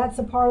 That's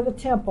a part of the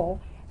temple.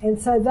 And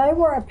so they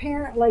were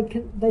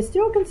apparently, they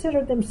still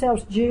considered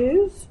themselves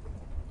Jews.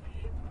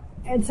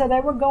 And so they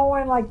were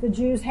going, like the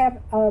Jews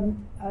have a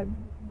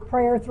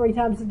prayer 3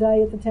 times a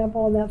day at the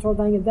temple and that sort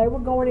of thing. And they were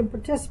going and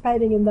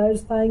participating in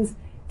those things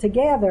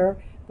together,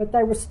 but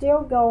they were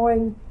still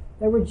going,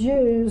 they were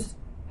Jews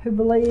who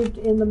believed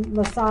in the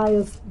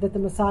that the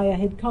Messiah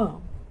had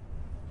come.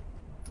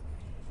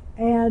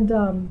 And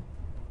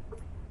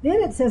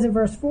then it says in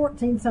verse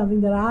 14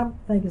 something that I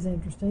think is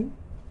interesting.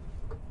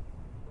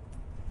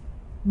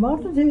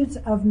 Multitudes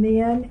of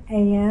men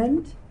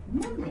and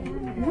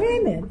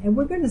women. And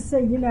we're going to see,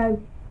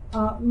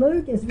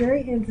 Luke is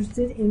very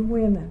interested in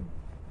women.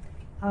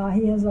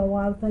 He has a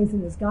lot of things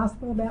in his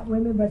gospel about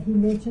women, but he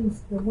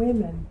mentions the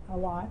women a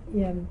lot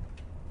in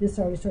this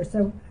early story.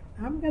 So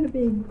I'm going to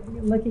be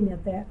looking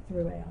at that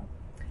throughout.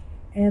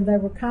 And they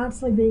were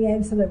constantly being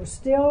added, so they were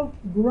still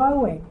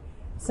growing.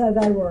 So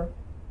they were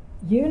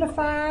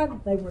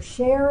unified, they were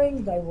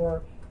sharing, they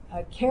were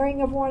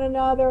caring of one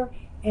another,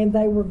 and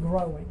they were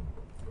growing.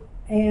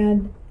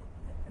 And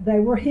they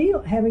were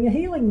having a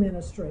healing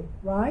ministry,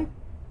 right?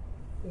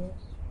 Yes.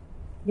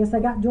 I guess they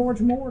got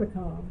George Moore to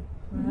come,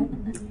 right?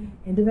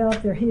 And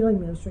develop their healing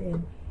ministry.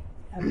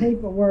 And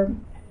people were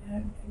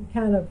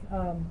kind of,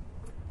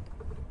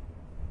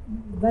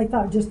 they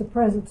thought just the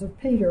presence of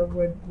Peter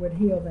would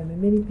heal them.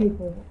 And many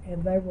people,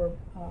 and they were,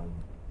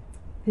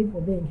 people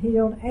were being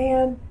healed.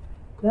 And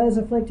those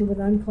afflicted with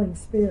unclean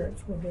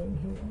spirits were being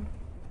healed.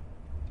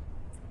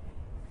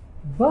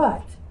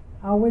 But,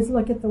 I always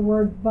look at the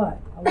word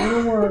but, a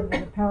little word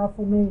with a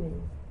powerful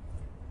meaning.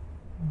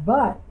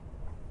 But,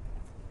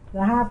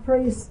 the high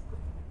priest,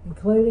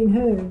 including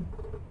who?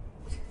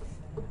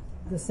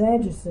 The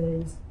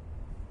Sadducees,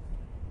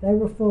 they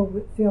were filled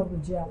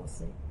with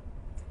jealousy.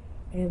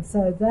 And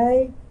so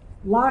they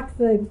locked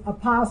the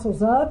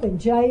apostles up in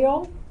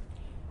jail.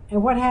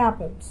 And what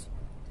happens?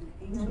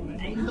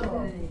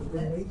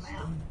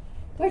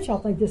 Don't y'all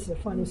think this is a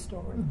funny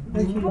story?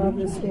 Don't you love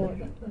this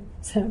story?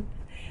 So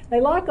they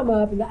lock them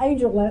up, and the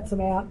angel lets them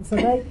out. And so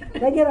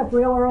they get up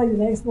real early the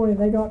next morning.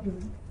 They go up to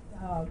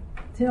the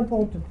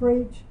temple to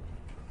preach.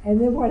 And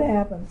then what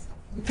happens?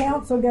 The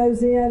council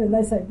goes in, and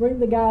they say, bring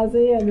the guys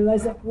in. And they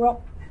say,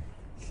 well,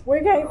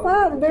 we can't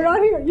find them. They're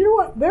not here. You know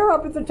what? They're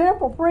up at the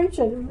temple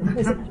preaching.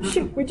 They said,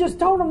 shoot, we just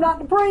told them not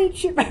to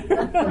preach.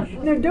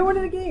 They're doing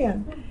it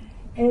again.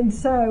 And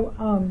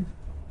so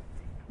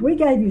we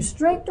gave you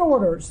strict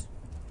orders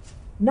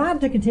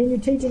not to continue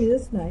teaching in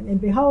this name. And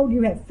behold,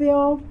 you have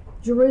filled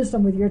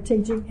Jerusalem with your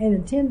teaching and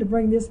intend to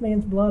bring this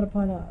man's blood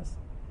upon us.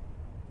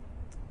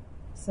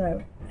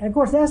 So, and of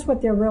course, that's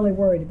what they're really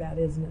worried about,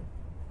 isn't it?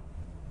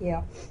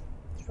 Yeah,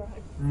 that's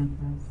right.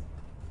 Mm-hmm.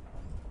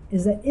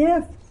 Is that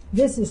if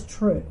this is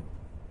true,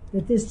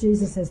 that this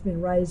Jesus has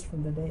been raised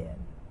from the dead,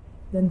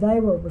 then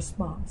they were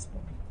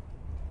responsible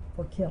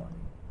for killing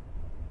him.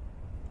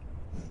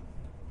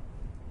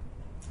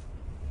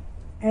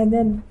 And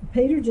then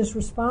Peter just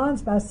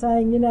responds by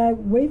saying, you know,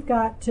 we've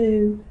got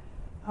to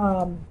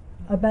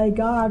obey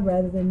God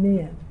rather than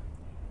men.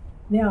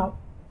 Now,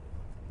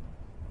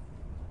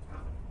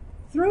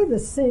 through the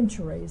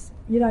centuries,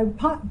 you know,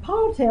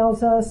 Paul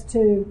tells us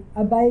to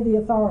obey the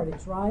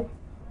authorities, right?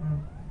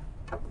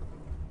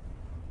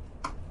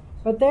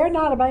 But they're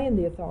not obeying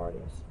the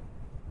authorities.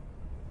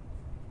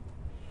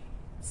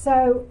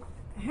 So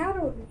how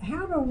do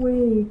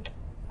we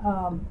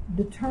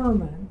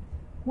determine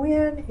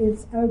when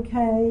it's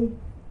okay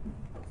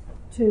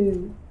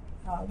to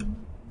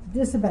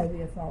disobey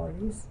the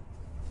authorities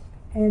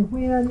and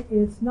when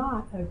it's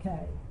not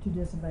okay to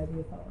disobey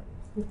the authorities?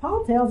 Well,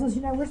 Paul tells us,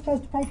 you know, we're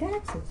supposed to pay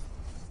taxes.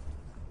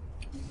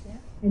 Yeah.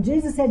 And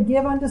Jesus said,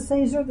 give unto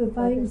Caesar the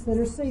things that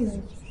are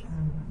Caesar's.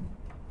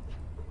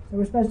 So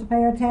we're supposed to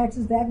pay our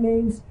taxes. That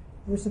means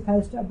we're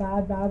supposed to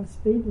abide by the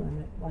speed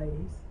limit,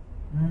 ladies.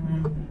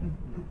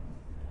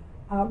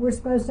 We're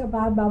supposed to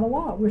abide by the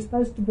law. We're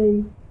supposed to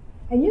be,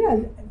 and you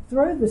know,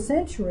 through the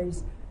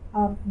centuries,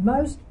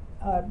 most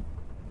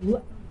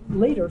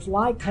leaders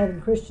liked having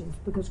Christians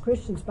because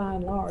Christians, by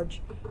and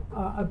large,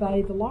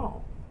 obey the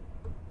law.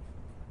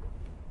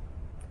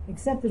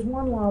 Except there's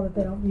one law that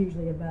they don't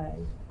usually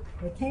obey.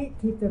 They can't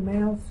keep their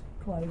mouths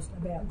closed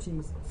about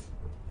Jesus.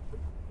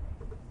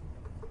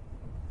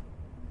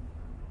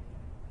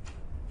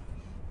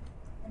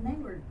 And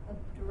they were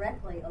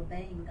directly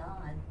obeying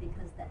God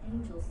because the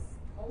angels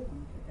told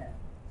them to go.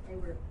 They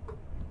were.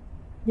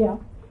 Yeah.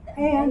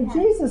 And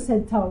Jesus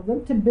had told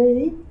them to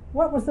be,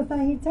 what was the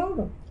thing he told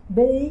them?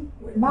 Be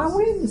my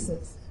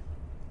witnesses.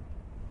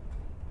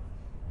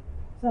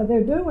 So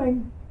they're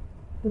doing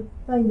the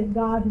thing that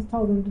God has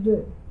told them to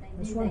do.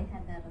 They knew they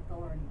had that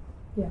authority.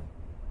 Yeah.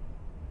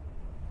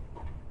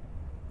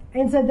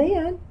 And so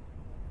then,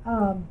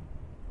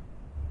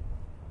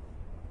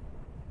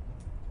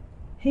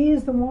 he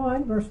is the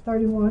one, verse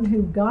 31,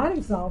 whom God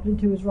exalted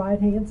to his right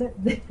hand. So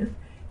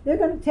they're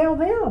going to tell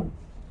them.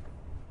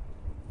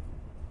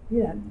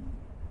 You know,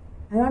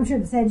 and I'm sure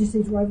the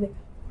Sadducees were over there.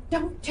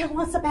 Don't tell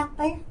us about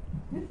that.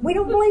 We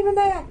don't believe in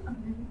that.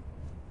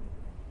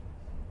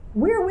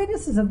 We're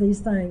witnesses of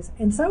these things,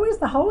 and so is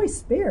the Holy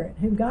Spirit,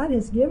 whom God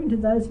has given to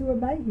those who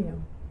obey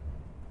him.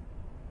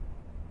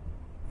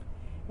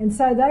 And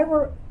so they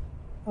were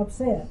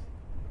upset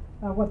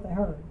by what they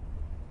heard.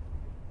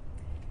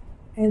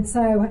 And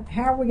so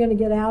how are we going to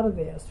get out of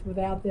this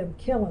without them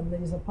killing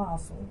these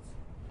apostles?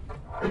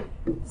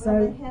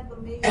 So they have the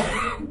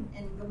meeting,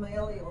 and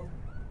Gamaliel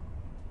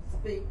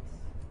speaks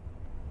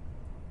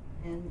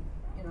and,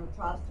 you know,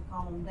 tries to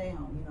calm them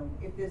down. You know,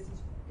 if this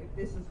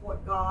is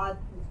what God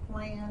has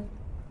planned,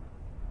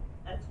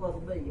 that's what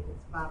it'll be. If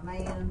it's by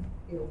man,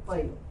 it'll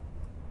fail.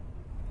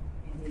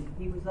 And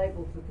he was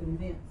able to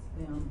convince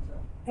them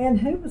to.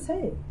 And who was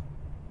he?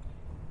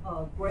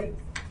 a great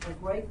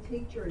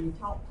teacher, and he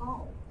taught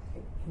Paul.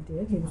 He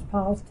did. He was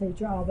Paul's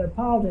teacher, although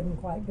Paul didn't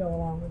quite go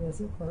along with this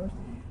at first.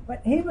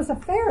 But he was a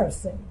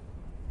Pharisee.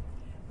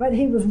 But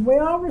he was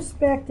well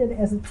respected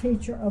as a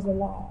teacher of the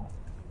law.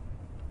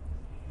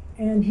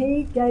 And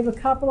he gave a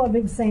couple of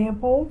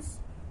examples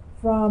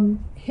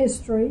from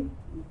history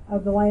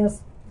of the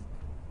last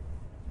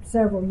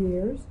several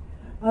years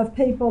of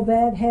people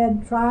that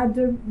had tried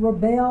to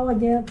rebel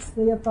against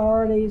the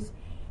authorities,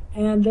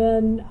 and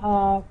then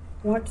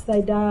once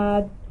they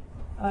died,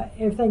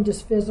 everything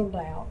just fizzled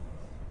out.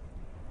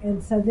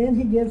 And so then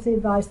he gives the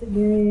advice that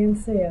Mary Ann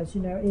says,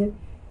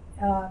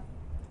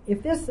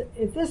 if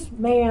this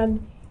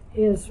man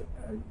is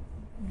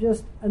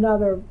just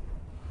another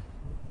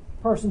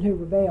person who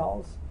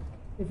rebels,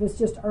 if it's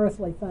just an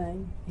earthly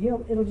thing,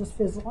 it'll just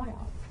fizzle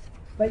out.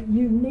 But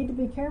you need to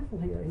be careful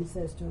here, he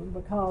says to him,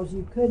 because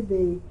you could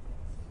be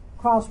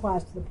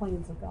crosswise to the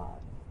plans of God.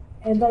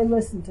 And they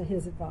listened to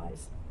his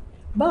advice.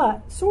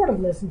 But sort of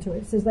listened to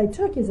it. It says they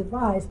took his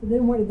advice, but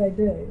then what did they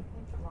do?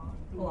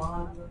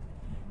 Blonde.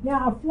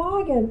 Now, a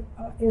flogging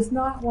is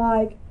not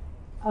like,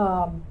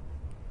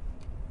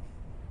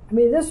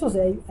 this was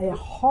a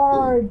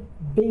hard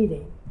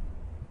beating.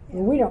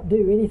 And we don't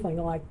do anything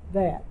like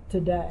that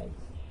today.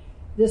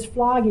 This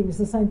flogging is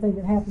the same thing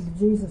that happened to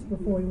Jesus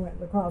before he went to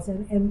the cross.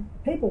 And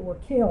people were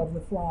killed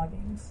with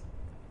floggings.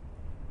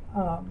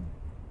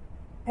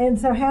 And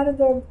so how did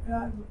they,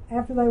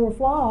 after they were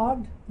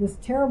flogged, this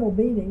terrible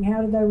beating,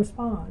 how did they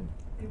respond?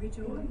 They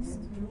rejoiced.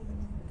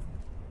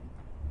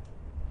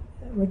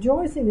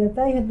 Rejoicing that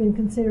they had been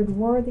considered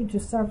worthy to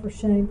suffer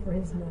shame for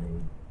his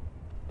name.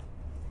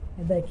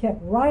 And they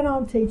kept right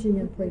on teaching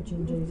and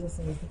preaching Jesus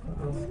as the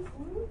Christ.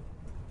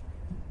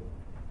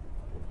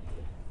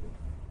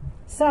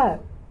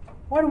 So,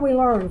 what do we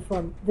learn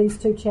from these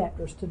two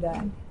chapters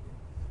today?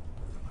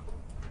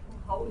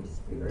 Holy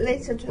Spirit.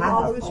 Listen to the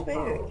Holy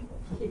Spirit.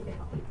 Yeah.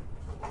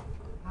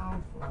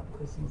 Powerful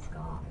because he's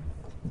God.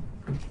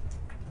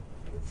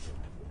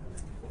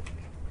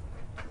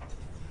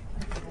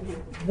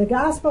 The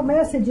gospel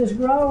message is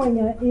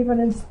growing even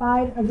in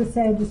spite of the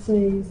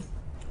Sadducees.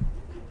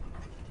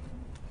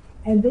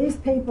 And these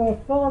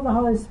people, full of the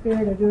Holy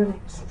Spirit, are doing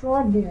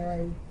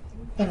extraordinary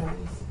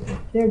things.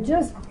 They're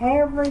just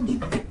average,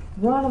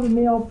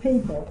 run-of-the-mill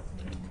people.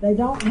 They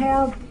don't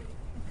have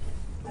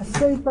a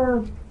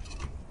super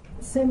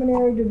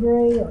seminary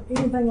degree or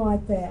anything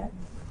like that.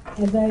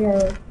 And they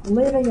are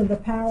living in the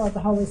power of the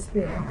Holy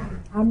Spirit.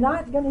 I'm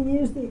not going to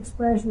use the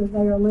expression that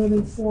they are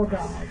living for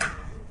God,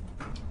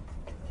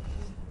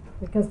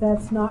 because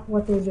that's not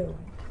what they're doing.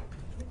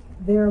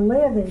 They're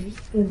living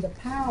in the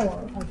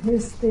power of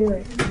His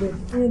Spirit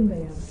within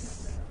them.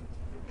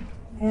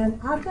 And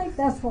I think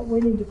that's what we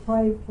need to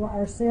pray for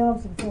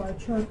ourselves and for our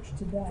church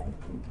today,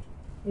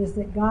 is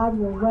that God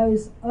will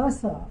raise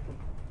us up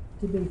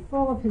to be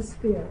full of His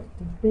Spirit,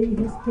 to be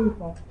His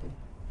people,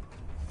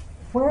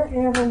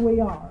 wherever we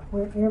are,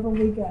 wherever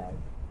we go,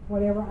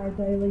 whatever our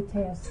daily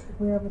tasks,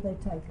 wherever they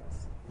take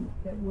us,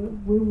 that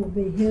we will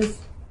be His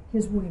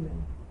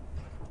women,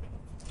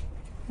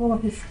 full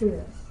of His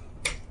Spirit,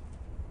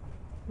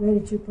 ready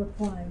to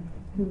proclaim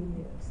who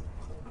He is.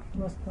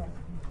 Let's pray.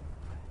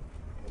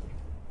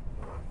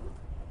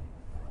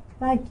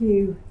 Thank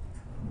you,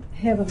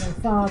 Heavenly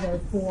Father,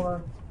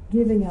 for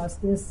giving us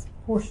this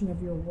portion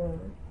of your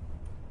word.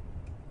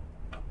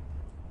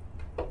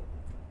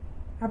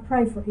 I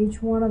pray for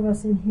each one of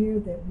us in here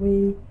that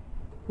we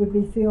would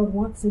be filled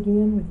once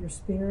again with your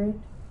Spirit,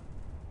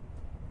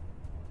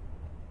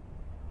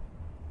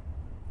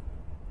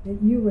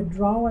 that you would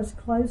draw us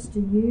close to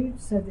you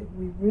so that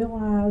we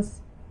realize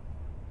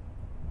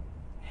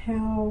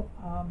how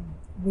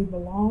we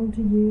belong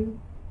to you,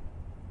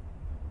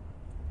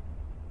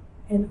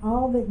 and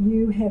all that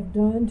you have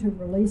done to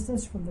release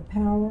us from the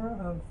power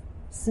of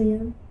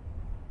sin,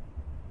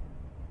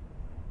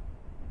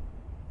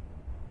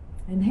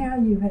 and how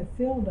you have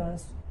filled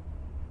us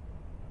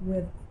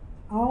with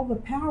all the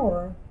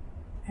power,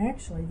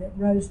 actually, that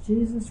rose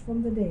Jesus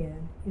from the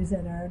dead is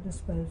at our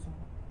disposal.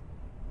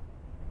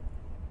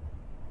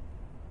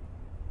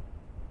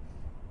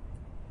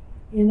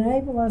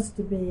 Enable us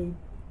to be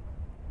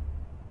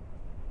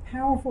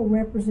powerful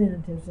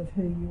representatives of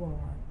who you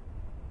are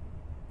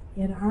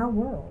in our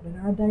world, in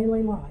our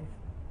daily life.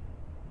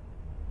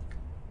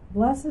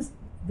 Bless us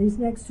these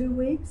next 2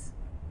 weeks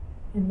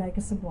and make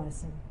us a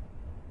blessing.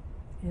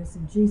 And it's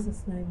in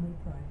Jesus' name we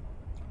pray.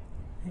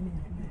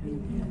 Amen.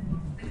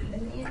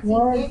 And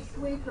Lord, next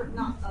week or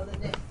not? The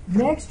next.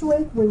 Next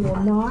week we will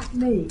not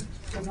meet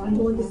because I'm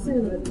going to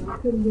Synod and I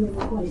couldn't get a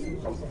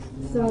replacement.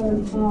 So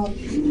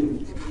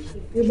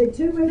it'll be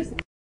 2 weeks.